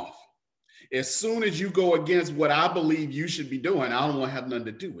cut them off. As soon as you go against what I believe you should be doing, I don't want to have nothing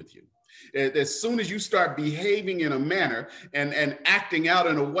to do with you. As soon as you start behaving in a manner and acting out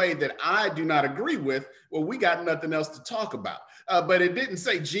in a way that I do not agree with, well, we got nothing else to talk about. But it didn't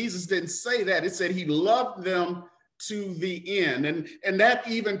say, Jesus didn't say that. It said he loved them to the end. And that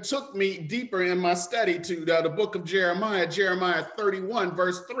even took me deeper in my study to the book of Jeremiah 31,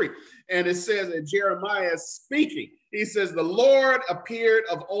 verse 3. And it says that Jeremiah is speaking. He says, the Lord appeared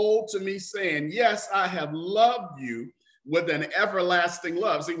of old to me saying, yes, I have loved you with an everlasting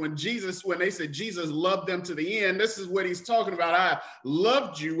love. See, when they said Jesus loved them to the end, this is what he's talking about. I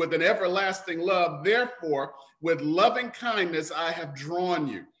loved you with an everlasting love. Therefore, with loving kindness, I have drawn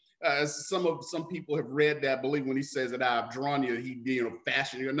you. Some people have read that, believe when he says that I have drawn you, he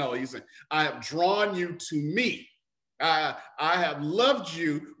fashioned you. No, he's saying, I have drawn you to me. I have loved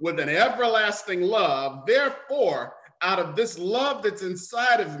you with an everlasting love. Therefore, out of this love that's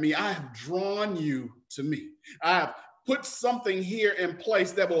inside of me, I have drawn you to me. I have put something here in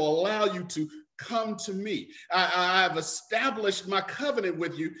place that will allow you to come to me. I have established my covenant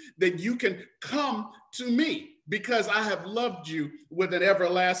with you that you can come to me, because I have loved you with an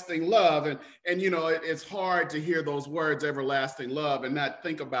everlasting love. And it's hard to hear those words, everlasting love, and not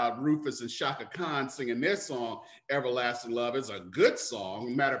think about Rufus and Shaka Khan singing their song, Everlasting Love. It's a good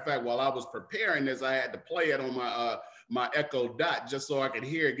song. Matter of fact, while I was preparing this, I had to play it on my Echo Dot just so I could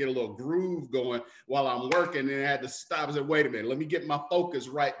hear it, get a little groove going while I'm working, and I had to stop and say, wait a minute, let me get my focus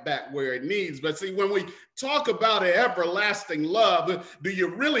right back where it needs. But see, when we talk about an everlasting love, do you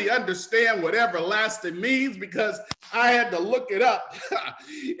really understand what everlasting means? Because I had to look it up.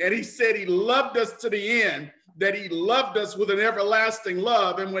 And he said he loved us to the end, that he loved us with an everlasting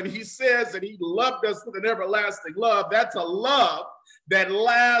love. And when he says that he loved us with an everlasting love, that's a love that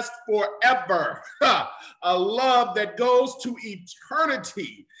lasts forever, a love that goes to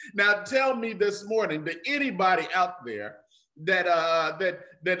eternity. Now tell me this morning, that anybody out there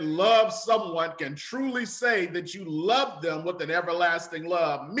that loves someone can truly say that you love them with an everlasting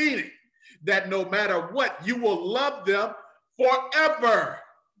love, meaning that no matter what, you will love them forever.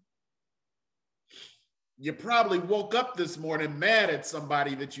 You probably woke up this morning mad at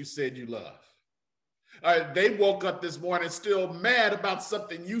somebody that you said you love. They woke up this morning still mad about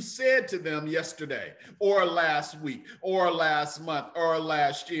something you said to them yesterday or last week or last month or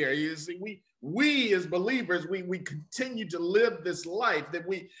last year. You see, we as believers, we continue to live this life that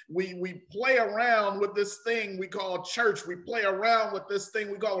we play around with this thing we call church. We play around with this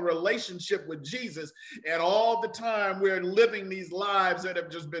thing we call a relationship with Jesus. And all the time we're living these lives that have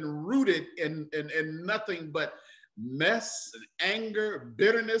just been rooted in nothing but mess and anger,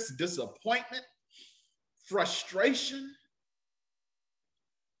 bitterness, disappointment, frustration.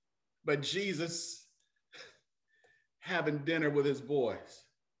 But Jesus having dinner with his boys.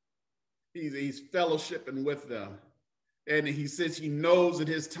 He's fellowshipping with them. And he says he knows that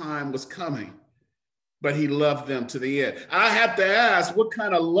his time was coming, but he loved them to the end. I have to ask, what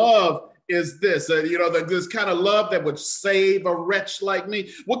kind of love is this? This kind of love that would save a wretch like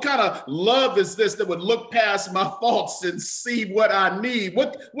me? What kind of love is this that would look past my faults and see what I need?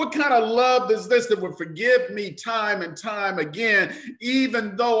 What kind of love is this that would forgive me time and time again,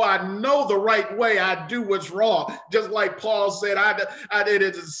 even though I know the right way, I do what's wrong? Just like Paul said, it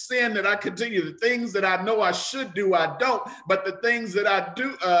is a sin that I continue. The things that I know I should do, I don't. But the things that I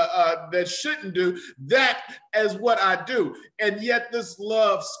do that shouldn't do, that is what I do. And yet this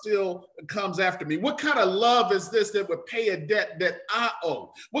love still comes after me. What kind of love is this that would pay a debt that I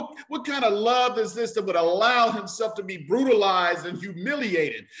owe? What kind of love is this that would allow himself to be brutalized and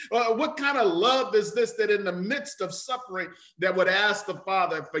humiliated? What kind of love is this that in the midst of suffering that would ask the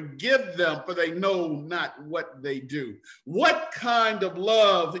Father, forgive them for they know not what they do? What kind of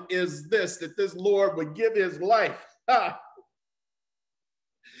love is this that this Lord would give his life?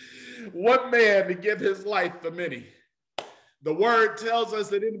 One man to give his life for many. The word tells us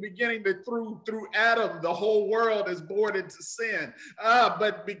that in the beginning that through Adam, the whole world is born into sin.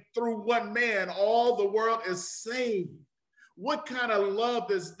 But through one man, all the world is saved. What kind of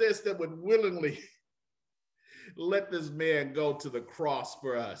love is this that would willingly let this man go to the cross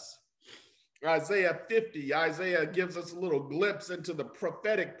for us? Isaiah 50, Isaiah gives us a little glimpse into the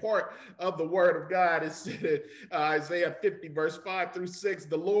prophetic part of the word of God. It said, Isaiah 50, verse 5 through 6,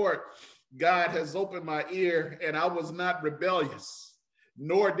 the Lord God has opened my ear, and I was not rebellious,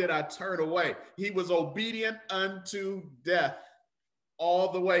 nor did I turn away. He was obedient unto death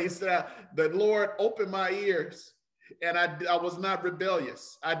all the way. He said, the Lord opened my ears, and I was not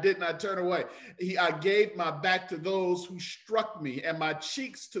rebellious. I did not turn away. I gave my back to those who struck me, and my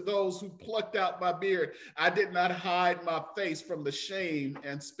cheeks to those who plucked out my beard. I did not hide my face from the shame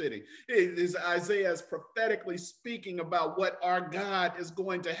and spitting. Isaiah is prophetically speaking about what our God is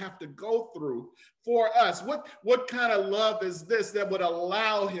going to have to go through for us. What kind of love is this that would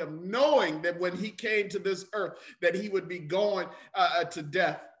allow him, knowing that when he came to this earth, that he would be going to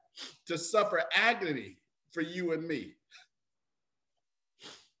death, to suffer agony for you and me?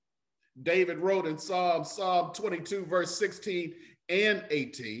 David wrote in Psalm 22, verse 16 and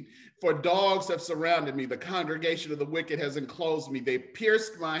 18, for dogs have surrounded me. The congregation of the wicked has enclosed me. They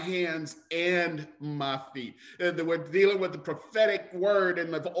pierced my hands and my feet. We're dealing with the prophetic word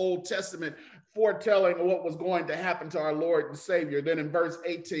in the Old Testament foretelling what was going to happen to our Lord and Savior. Then in verse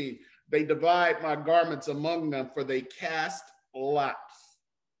 18, they divide my garments among them, for they cast lots,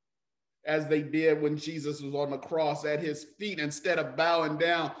 as they did when Jesus was on the cross at his feet. Instead of bowing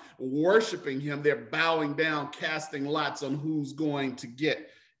down, worshiping him, they're bowing down, casting lots on who's going to get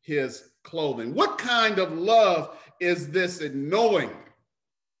his clothing. What kind of love is this in knowing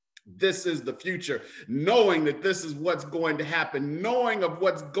this is the future, knowing that this is what's going to happen, knowing of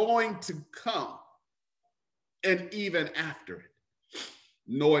what's going to come, and even after it,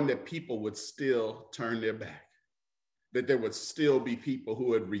 knowing that people would still turn their back, that there would still be people who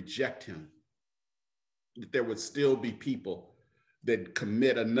would reject him, that there would still be people that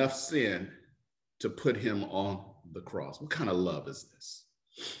commit enough sin to put him on the cross. What kind of love is this?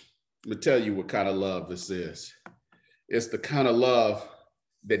 I'm gonna tell you what kind of love this is. It's the kind of love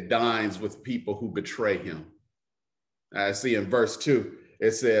that dines with people who betray him. I see in verse 2,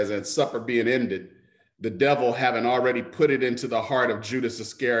 it says, and supper being ended, the devil having already put it into the heart of Judas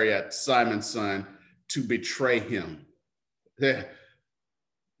Iscariot, Simon's son, to betray him.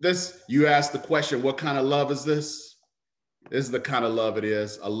 You ask the question, what kind of love is this? This is the kind of love it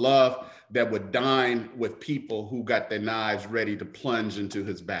is, a love that would dine with people who got their knives ready to plunge into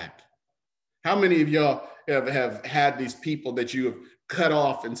his back. How many of y'all have had these people that you have cut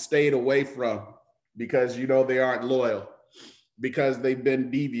off and stayed away from because you know they aren't loyal, because they've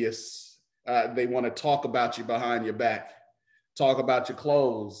been devious? They want to talk about you behind your back. Talk about your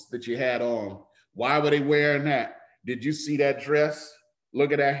clothes that you had on. Why were they wearing that? Did you see that dress?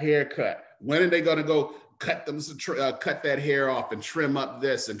 Look at that haircut. When are they going to go cut that hair off and trim up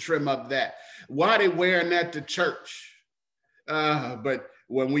this and trim up that? Why are they wearing that to church? But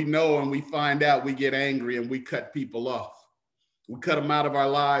when we know and we find out, we get angry and we cut people off. We cut them out of our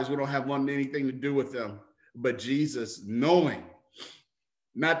lives. We don't have anything to do with them. But Jesus, knowing,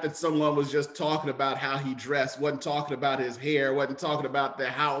 not that someone was just talking about how he dressed, wasn't talking about his hair, wasn't talking about their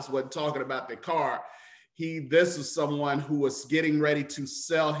house, wasn't talking about their car. This is someone who was getting ready to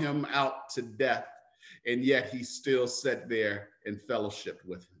sell him out to death. And yet he still sat there and fellowshiped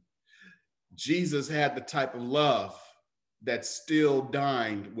with him. Jesus had the type of love that still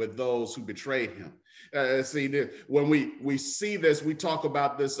dined with those who betrayed him. When we see this, we talk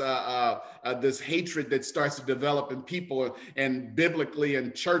about this this hatred that starts to develop in people, and biblically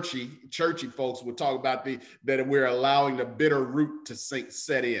and churchy folks will talk about that we're allowing the bitter root to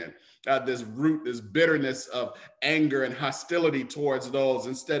set in. This bitterness of anger and hostility towards those,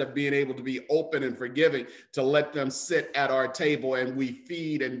 instead of being able to be open and forgiving, to let them sit at our table and we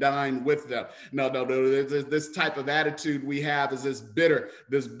feed and dine with them. No, this type of attitude we have is this bitter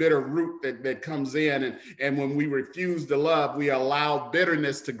root that comes in. And when we refuse to love, we allow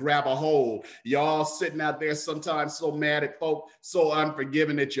bitterness to grab a hold. Y'all sitting out there sometimes so mad at folk, so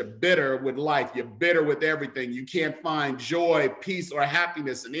unforgiving, that you're bitter with life. You're bitter with everything. You can't find joy, peace, or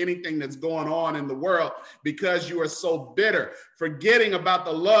happiness in anything that's going on in the world because you are so bitter, forgetting about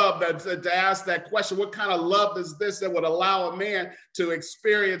the love to ask that question. What kind of love is this that would allow a man to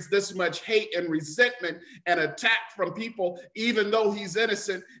experience this much hate and resentment and attack from people, even though he's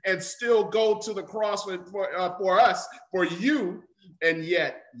innocent, and still go to the cross for us, for you, and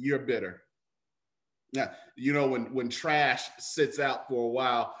yet you're bitter? Now, you know, when trash sits out for a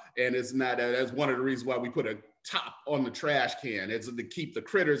while, and it's not, that's one of the reasons why we put a top on the trash can. It's to keep the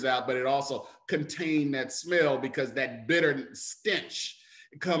critters out, but it also contain that smell, because that bitter stench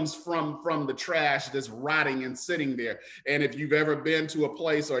comes from the trash that's rotting and sitting there. And if you've ever been to a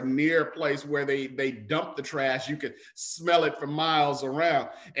place or near a place where they dump the trash, you can smell it for miles around.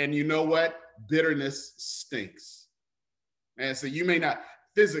 And you know what? Bitterness stinks. And so you may not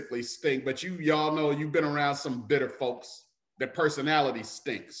physically stink, but y'all know you've been around some bitter folks. Their personality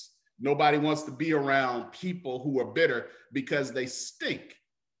stinks. Nobody wants to be around people who are bitter because they stink.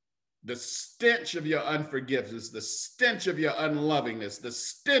 The stench of your unforgiveness, the stench of your unlovingness, the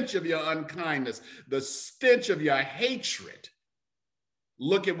stench of your unkindness, the stench of your hatred.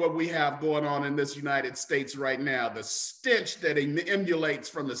 Look at what we have going on in this United States right now. The stench that emulates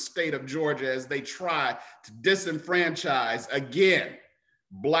from the state of Georgia as they try to disenfranchise again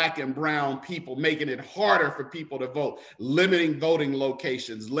Black and brown people, making it harder for people to vote, limiting voting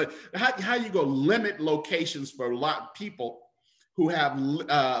locations. How you go limit locations for a lot of people who have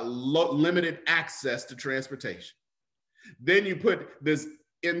limited access to transportation? Then you put this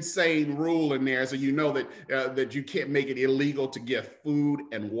insane rule in there, so you know that you can't make it illegal to give food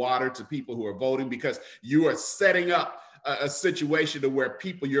and water to people who are voting, because you are setting up a situation to where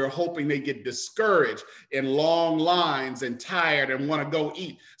people, you're hoping they get discouraged in long lines and tired and want to go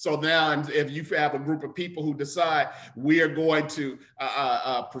eat. So now if you have a group of people who decide we are going to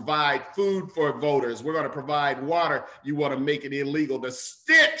provide food for voters, we're going to provide water, you want to make it illegal. The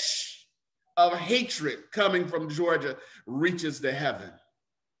stench of hatred coming from Georgia reaches to heaven.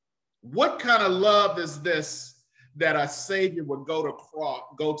 What kind of love is this that our Savior would go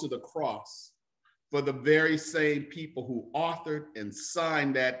to the cross for the very same people who authored and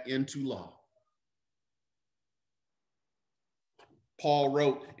signed that into law? Paul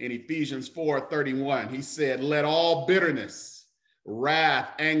wrote in Ephesians 4:31, he said, "Let all bitterness, wrath,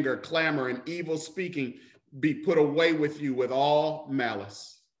 anger, clamor, and evil speaking be put away with you with all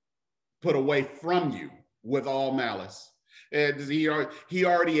malice." Put away from you with all malice. And he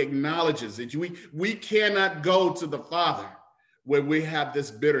already acknowledges that we cannot go to the Father when we have this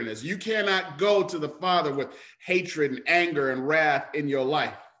bitterness. You cannot go to the Father with hatred and anger and wrath in your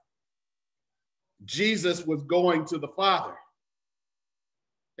life. Jesus was going to the Father.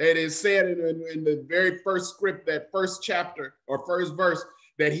 It is said in the very first script, that first chapter or first verse,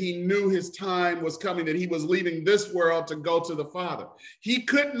 that he knew his time was coming, that he was leaving this world to go to the Father. He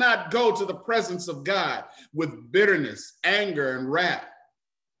could not go to the presence of God with bitterness, anger, and wrath.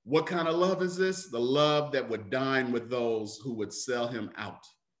 What kind of love is this? The love that would dine with those who would sell him out.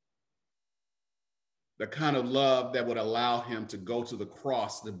 The kind of love that would allow him to go to the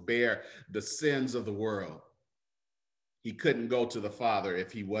cross to bear the sins of the world. He couldn't go to the Father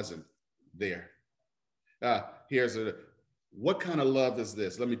if he wasn't there. What kind of love is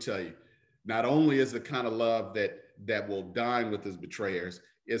this? Let me tell you. Not only is the kind of love that that will dine with his betrayers.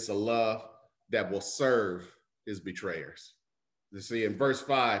 It's a love that will serve his betrayers. You see, in verse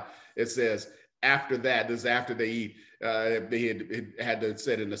 5, it says, after that, this is after they eat, they had to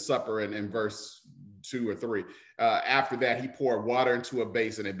sit in the supper in verse 2 or 3. After that, he poured water into a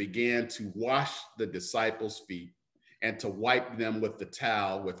basin and began to wash the disciples' feet and to wipe them with the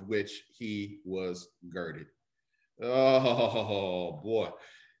towel with which he was girded. Oh, boy.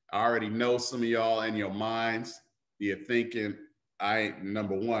 I already know some of y'all in your minds, you're thinking,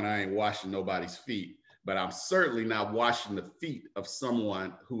 number one, I ain't washing nobody's feet, but I'm certainly not washing the feet of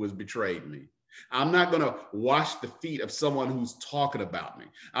someone who has betrayed me. I'm not going to wash the feet of someone who's talking about me.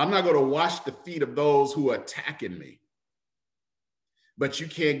 I'm not going to wash the feet of those who are attacking me. But you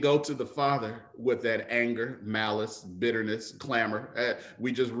can't go to the Father with that anger, malice, bitterness, clamor.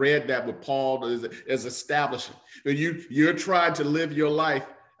 We just read that with Paul is establishing. You're trying to live your life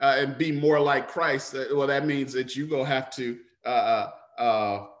and be more like Christ. Well, that means that you're going to have to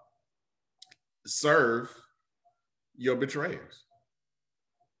serve your betrayers.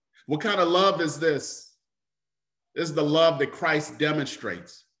 What kind of love is this? This is the love that Christ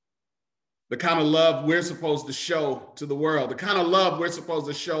demonstrates. The kind of love we're supposed to show to the world. The kind of love we're supposed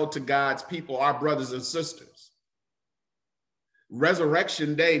to show to God's people, our brothers and sisters.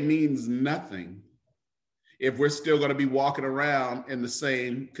 Resurrection Day means nothing if we're still going to be walking around in the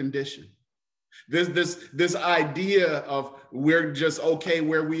same condition. This idea of we're just okay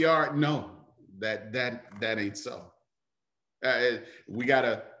where we are, no, that ain't so. We got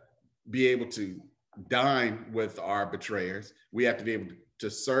to be able to dine with our betrayers. We have to be able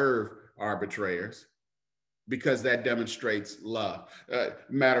to serve our betrayers because that demonstrates love.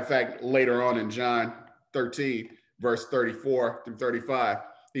 Matter of fact, later on in John 13, verse 34 through 35,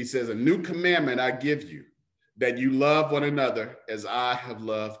 he says, a new commandment I give you, that you love one another as I have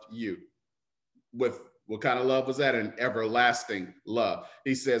loved you. With what kind of love was that? An everlasting love.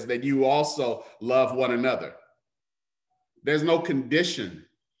 He says that you also love one another. There's no condition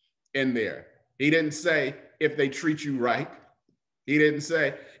in there. He didn't say if they treat you right. He didn't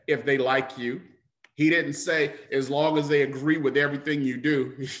say if they like you. He didn't say as long as they agree with everything you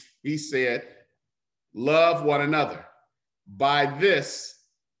do. He said, love one another. By this,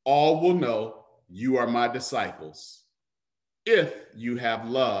 all will know you are my disciples, if you have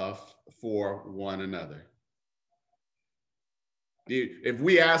love for one another. If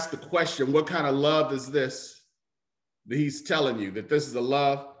we ask the question, what kind of love is this? He's telling you that this is a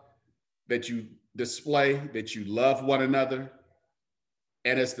love that you display, that you love one another.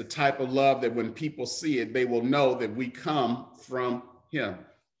 And it's the type of love that when people see it, they will know that we come from him,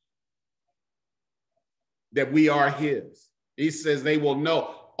 that we are his. He says they will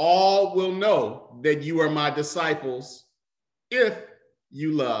know, all will know that you are my disciples if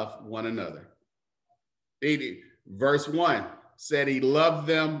you love one another. Verse 1 said he loved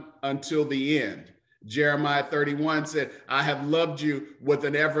them until the end. Jeremiah 31 said, I have loved you with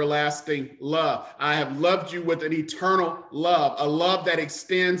an everlasting love. I have loved you with an eternal love, a love that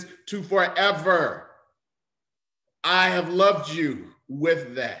extends to forever. I have loved you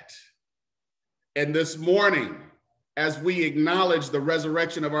with that. And this morning, as we acknowledge the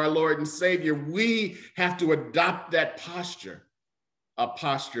resurrection of our Lord and Savior, we have to adopt that posture, a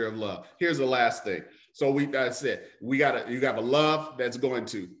posture of love. Here's the last thing. So you have a love that's going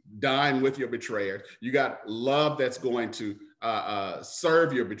to dine with your betrayers. You got love that's going to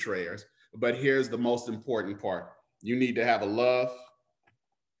serve your betrayers. But here's the most important part. You need to have a love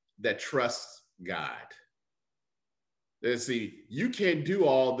that trusts God. See, you can't do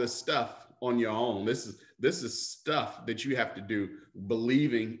all this stuff on your own. This is stuff that you have to do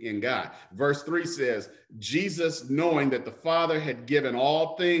believing in God. Verse 3 says, Jesus, knowing that the Father had given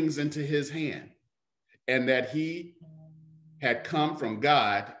all things into his hand, and that he had come from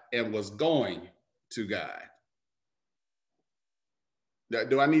God and was going to God.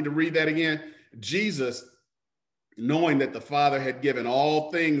 Do I need to read that again? Jesus, knowing that the Father had given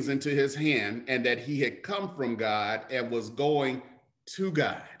all things into his hand and that he had come from God and was going to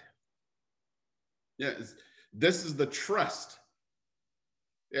God. Yes, this is the trust.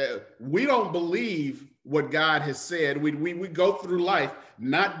 We don't believe what God has said. We go through life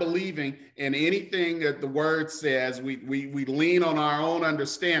not believing in anything that the word says. We lean on our own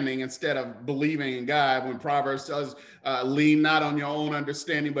understanding instead of believing in God. When Proverbs says, lean not on your own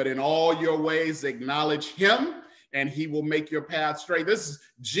understanding, but in all your ways acknowledge him, and he will make your path straight.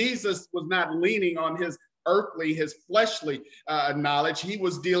 Jesus was not leaning on his earthly, his fleshly knowledge. He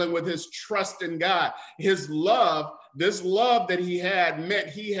was dealing with his trust in God. His love This love that he had meant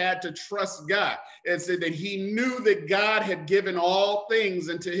he had to trust God. It said that he knew that God had given all things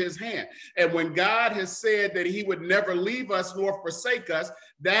into his hand. And when God has said that he would never leave us nor forsake us,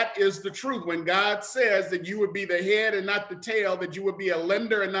 that is the truth. When God says that you would be the head and not the tail, that you would be a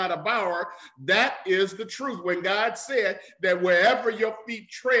lender and not a borrower, that is the truth. When God said that wherever your feet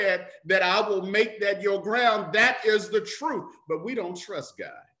tread, that I will make that your ground, that is the truth. But we don't trust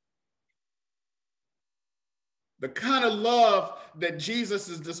God. The kind of love that Jesus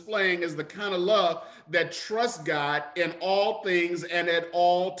is displaying is the kind of love that trusts God in all things and at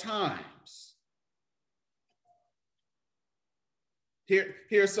all times.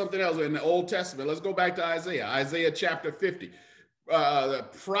 Here's something else in the Old Testament. Let's go back to Isaiah chapter 50,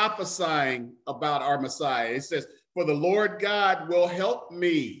 prophesying about our Messiah. It says, "For the Lord God will help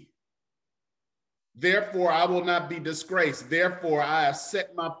me. Therefore, I will not be disgraced. Therefore, I have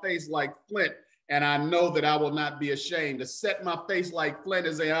set my face like flint, and I know that I will not be ashamed." To set my face like flint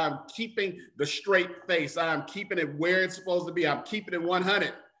is that I'm keeping the straight face. I'm keeping it where it's supposed to be. I'm keeping it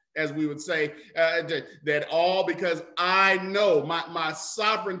 100, as we would say, that all because I know my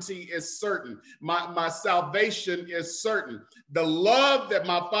sovereignty is certain. My salvation is certain. The love that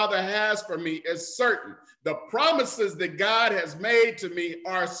my Father has for me is certain. The promises that God has made to me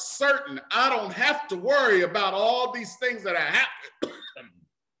are certain. I don't have to worry about all these things that are happening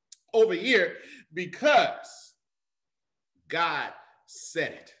over here, because God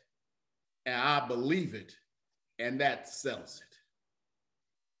said it, and I believe it, and that settles it.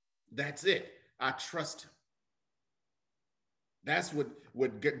 That's it. I trust him. That's what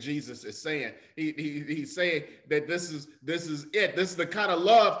Jesus is saying. He's saying that this is it. This is the kind of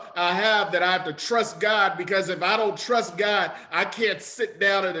love I have, that I have to trust God, because if I don't trust God, I can't sit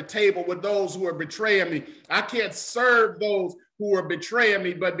down at a table with those who are betraying me. I can't serve those who are betraying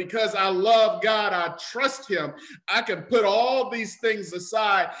me. But because I love God, I trust him. I can put all these things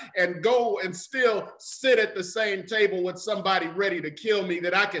aside and go and still sit at the same table with somebody ready to kill me,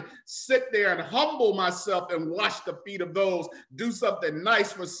 that I can sit there and humble myself and wash the feet of those, do something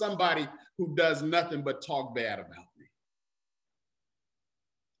nice for somebody who does nothing but talk bad about me.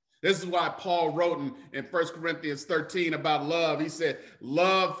 This is why Paul wrote in 1 Corinthians 13 about love. He said,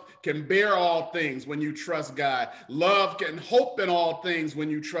 love can bear all things when you trust God. Love can hope in all things when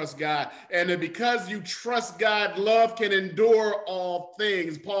you trust God. And then because you trust God, love can endure all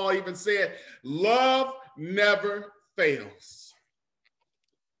things. Paul even said, love never fails.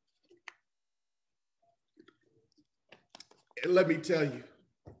 And let me tell you,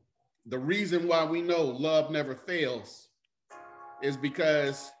 the reason why we know love never fails is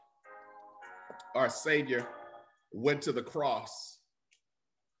because our Savior went to the cross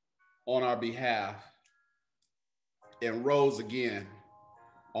on our behalf and rose again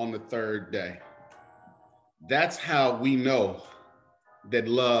on the third day. That's how we know that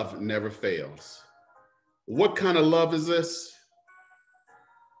love never fails. What kind of love is this?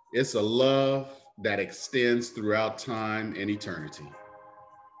 It's a love that extends throughout time and eternity.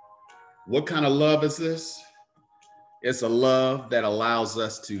 What kind of love is this? It's a love that allows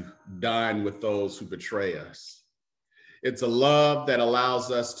us to dine with those who betray us. It's a love that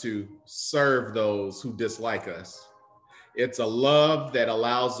allows us to serve those who dislike us. It's a love that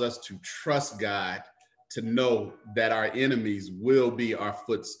allows us to trust God, to know that our enemies will be our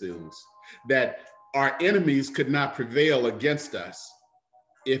footstools, that our enemies could not prevail against us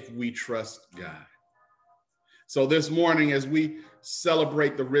if we trust God. So this morning, as we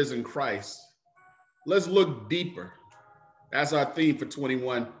celebrate the risen Christ, let's look deeper. That's our theme for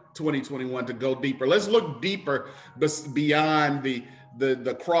 2021, to go deeper. Let's look deeper beyond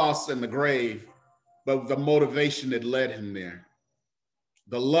the cross and the grave, but the motivation that led him there,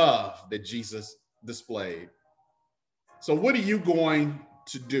 the love that Jesus displayed. So what are you going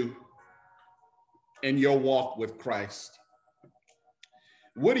to do in your walk with Christ?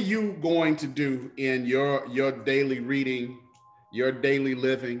 What are you going to do in your daily reading, your daily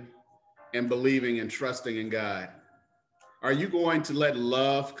living, and believing and trusting in God? Are you going to let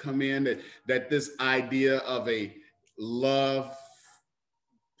love come in, that this idea of a love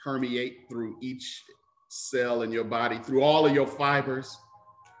permeate through each cell in your body, through all of your fibers,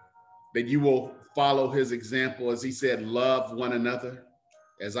 that you will follow his example, as he said, love one another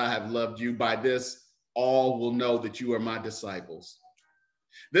as I have loved you. By this, all will know that you are my disciples.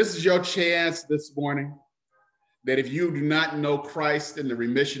 This is your chance this morning, that if you do not know Christ and the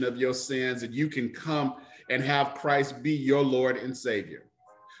remission of your sins, that you can come and have Christ be your Lord and Savior.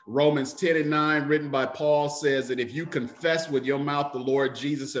 Romans 10:9, written by Paul, says that if you confess with your mouth the Lord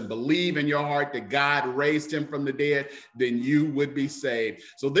Jesus and believe in your heart that God raised him from the dead, then you would be saved.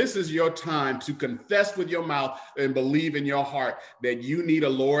 So this is your time to confess with your mouth and believe in your heart that you need a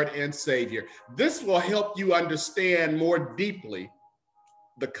Lord and Savior. This will help you understand more deeply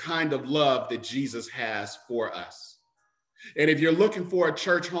the kind of love that Jesus has for us. And if you're looking for a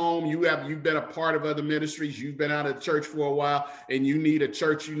church home, you've been a part of other ministries, you've been out of church for a while, and you need a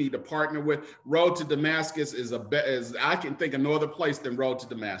church you need to partner with, Road to Damascus is I can think of no other place than Road to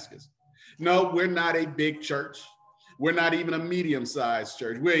Damascus. No, we're not a big church. We're not even a medium-sized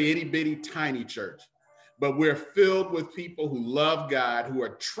church. We're an itty-bitty tiny church. But we're filled with people who love God, who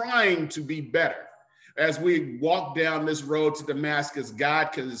are trying to be better. As we walk down this road to Damascus,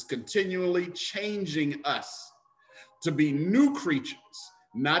 God is continually changing us to be new creatures,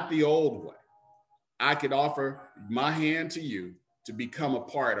 not the old way. I could offer my hand to you to become a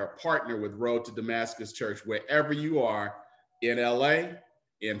part or partner with Road to Damascus Church, wherever you are, in LA,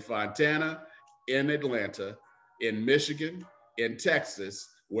 in Fontana, in Atlanta, in Michigan, in Texas,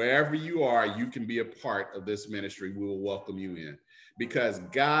 wherever you are, you can be a part of this ministry. We will welcome you in, because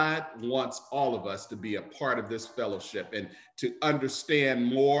God wants all of us to be a part of this fellowship and to understand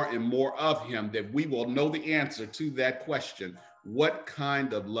more and more of him, that we will know the answer to that question: what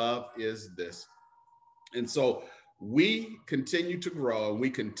kind of love is this? And so we continue to grow, and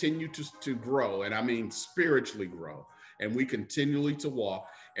we continue to grow, and I mean spiritually grow, and we continually to walk,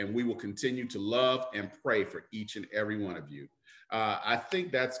 and we will continue to love and pray for each and every one of you. I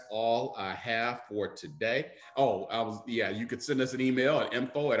think that's all I have for today. You could send us an email at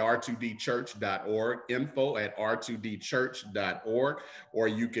info@r2dchurch.org, info@r2dchurch.org, or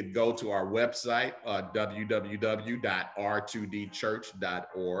you could go to our website,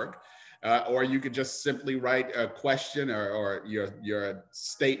 www.r2dchurch.org. Or you could just simply write a question or your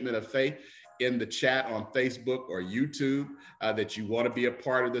statement of faith in the chat on Facebook or YouTube, that you want to be a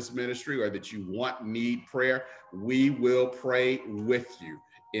part of this ministry or that you need prayer. We will pray with you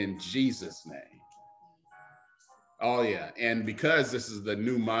in Jesus' name. Oh yeah, and because this is the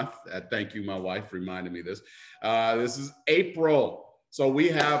new month, thank you, my wife reminded me this. This is April. So we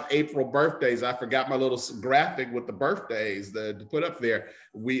have April birthdays. I forgot my little graphic with the birthdays to put up there.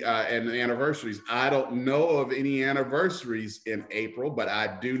 And the anniversaries. I don't know of any anniversaries in April, but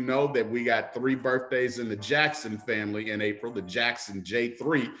I do know that we got 3 birthdays in the Jackson family in April, the Jackson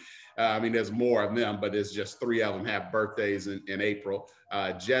J3. There's more of them, but it's just 3 of them have birthdays in April.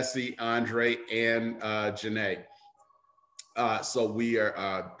 Jesse, Andre, and Janae. So we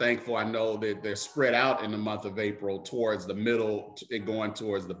are thankful. I know that they're spread out in the month of April towards the middle, going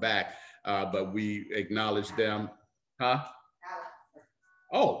towards the back, but we acknowledge them. Huh?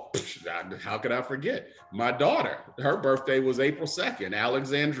 Oh, how could I forget? My daughter, her birthday was April 2nd,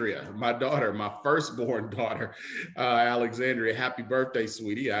 Alexandria, my daughter, my firstborn daughter, Alexandria. Happy birthday,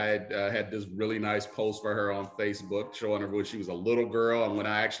 sweetie. I had this really nice post for her on Facebook showing her when she was a little girl and when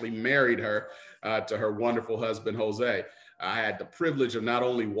I actually married her to her wonderful husband, Jose. I had the privilege of not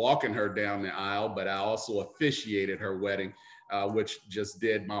only walking her down the aisle, but I also officiated her wedding, which just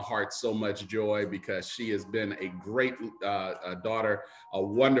did my heart so much joy, because she has been a great daughter, a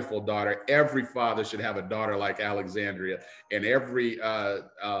wonderful daughter. Every father should have a daughter like Alexandria, and every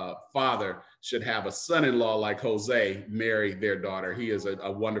father should have a son-in-law like Jose marry their daughter. He is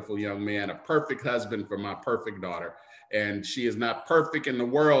a wonderful young man, a perfect husband for my perfect daughter. And she is not perfect in the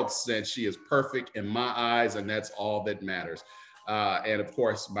world's sense. She is perfect in my eyes, and that's all that matters. And of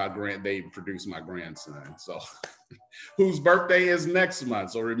course, they produced my grandson. So whose birthday is next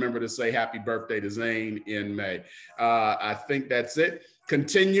month. So remember to say happy birthday to Zane in May. I think that's it.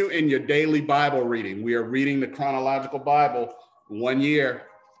 Continue in your daily Bible reading. We are reading the chronological Bible 1 year.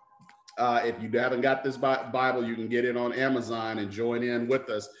 If you haven't got this Bible, you can get it on Amazon and join in with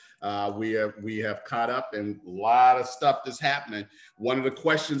us. We have caught up, and a lot of stuff that's happening. One of the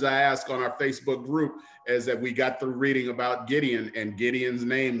questions I asked on our Facebook group is that we got through reading about Gideon, and Gideon's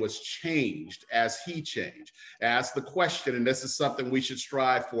name was changed as he changed. Ask the question, and this is something we should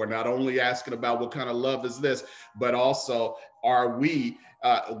strive for, not only asking about what kind of love is this, but also, are we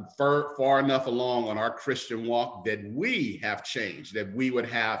far enough along on our Christian walk that we have changed, that we would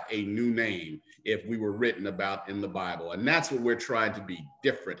have a new name if we were written about in the Bible. And that's what we're trying to be: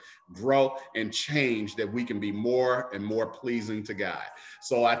 different, grow, and change, that we can be more and more pleasing to God.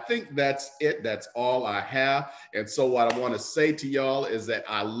 So I think that's it. That's all I have. And so what I want to say to y'all is that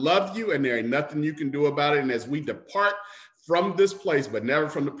I love you, and there ain't nothing you can do about it. And as we depart from this place, but never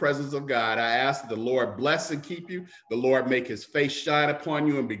from the presence of God. I ask that the Lord bless and keep you. The Lord make his face shine upon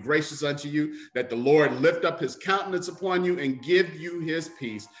you and be gracious unto you. That the Lord lift up his countenance upon you and give you his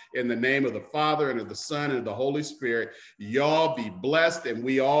peace. In the name of the Father and of the Son and of the Holy Spirit, y'all be blessed. And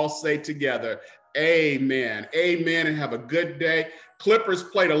we all say together, amen. Amen. And have a good day. Clippers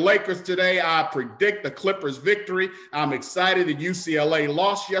play the Lakers today. I predict the Clippers victory. I'm excited that UCLA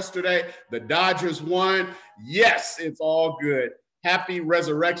lost yesterday. The Dodgers won. Yes, it's all good. Happy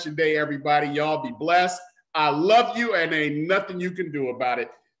Resurrection Day, everybody. Y'all be blessed. I love you, and ain't nothing you can do about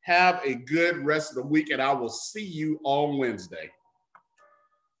it. Have a good rest of the week, and I will see you on Wednesday.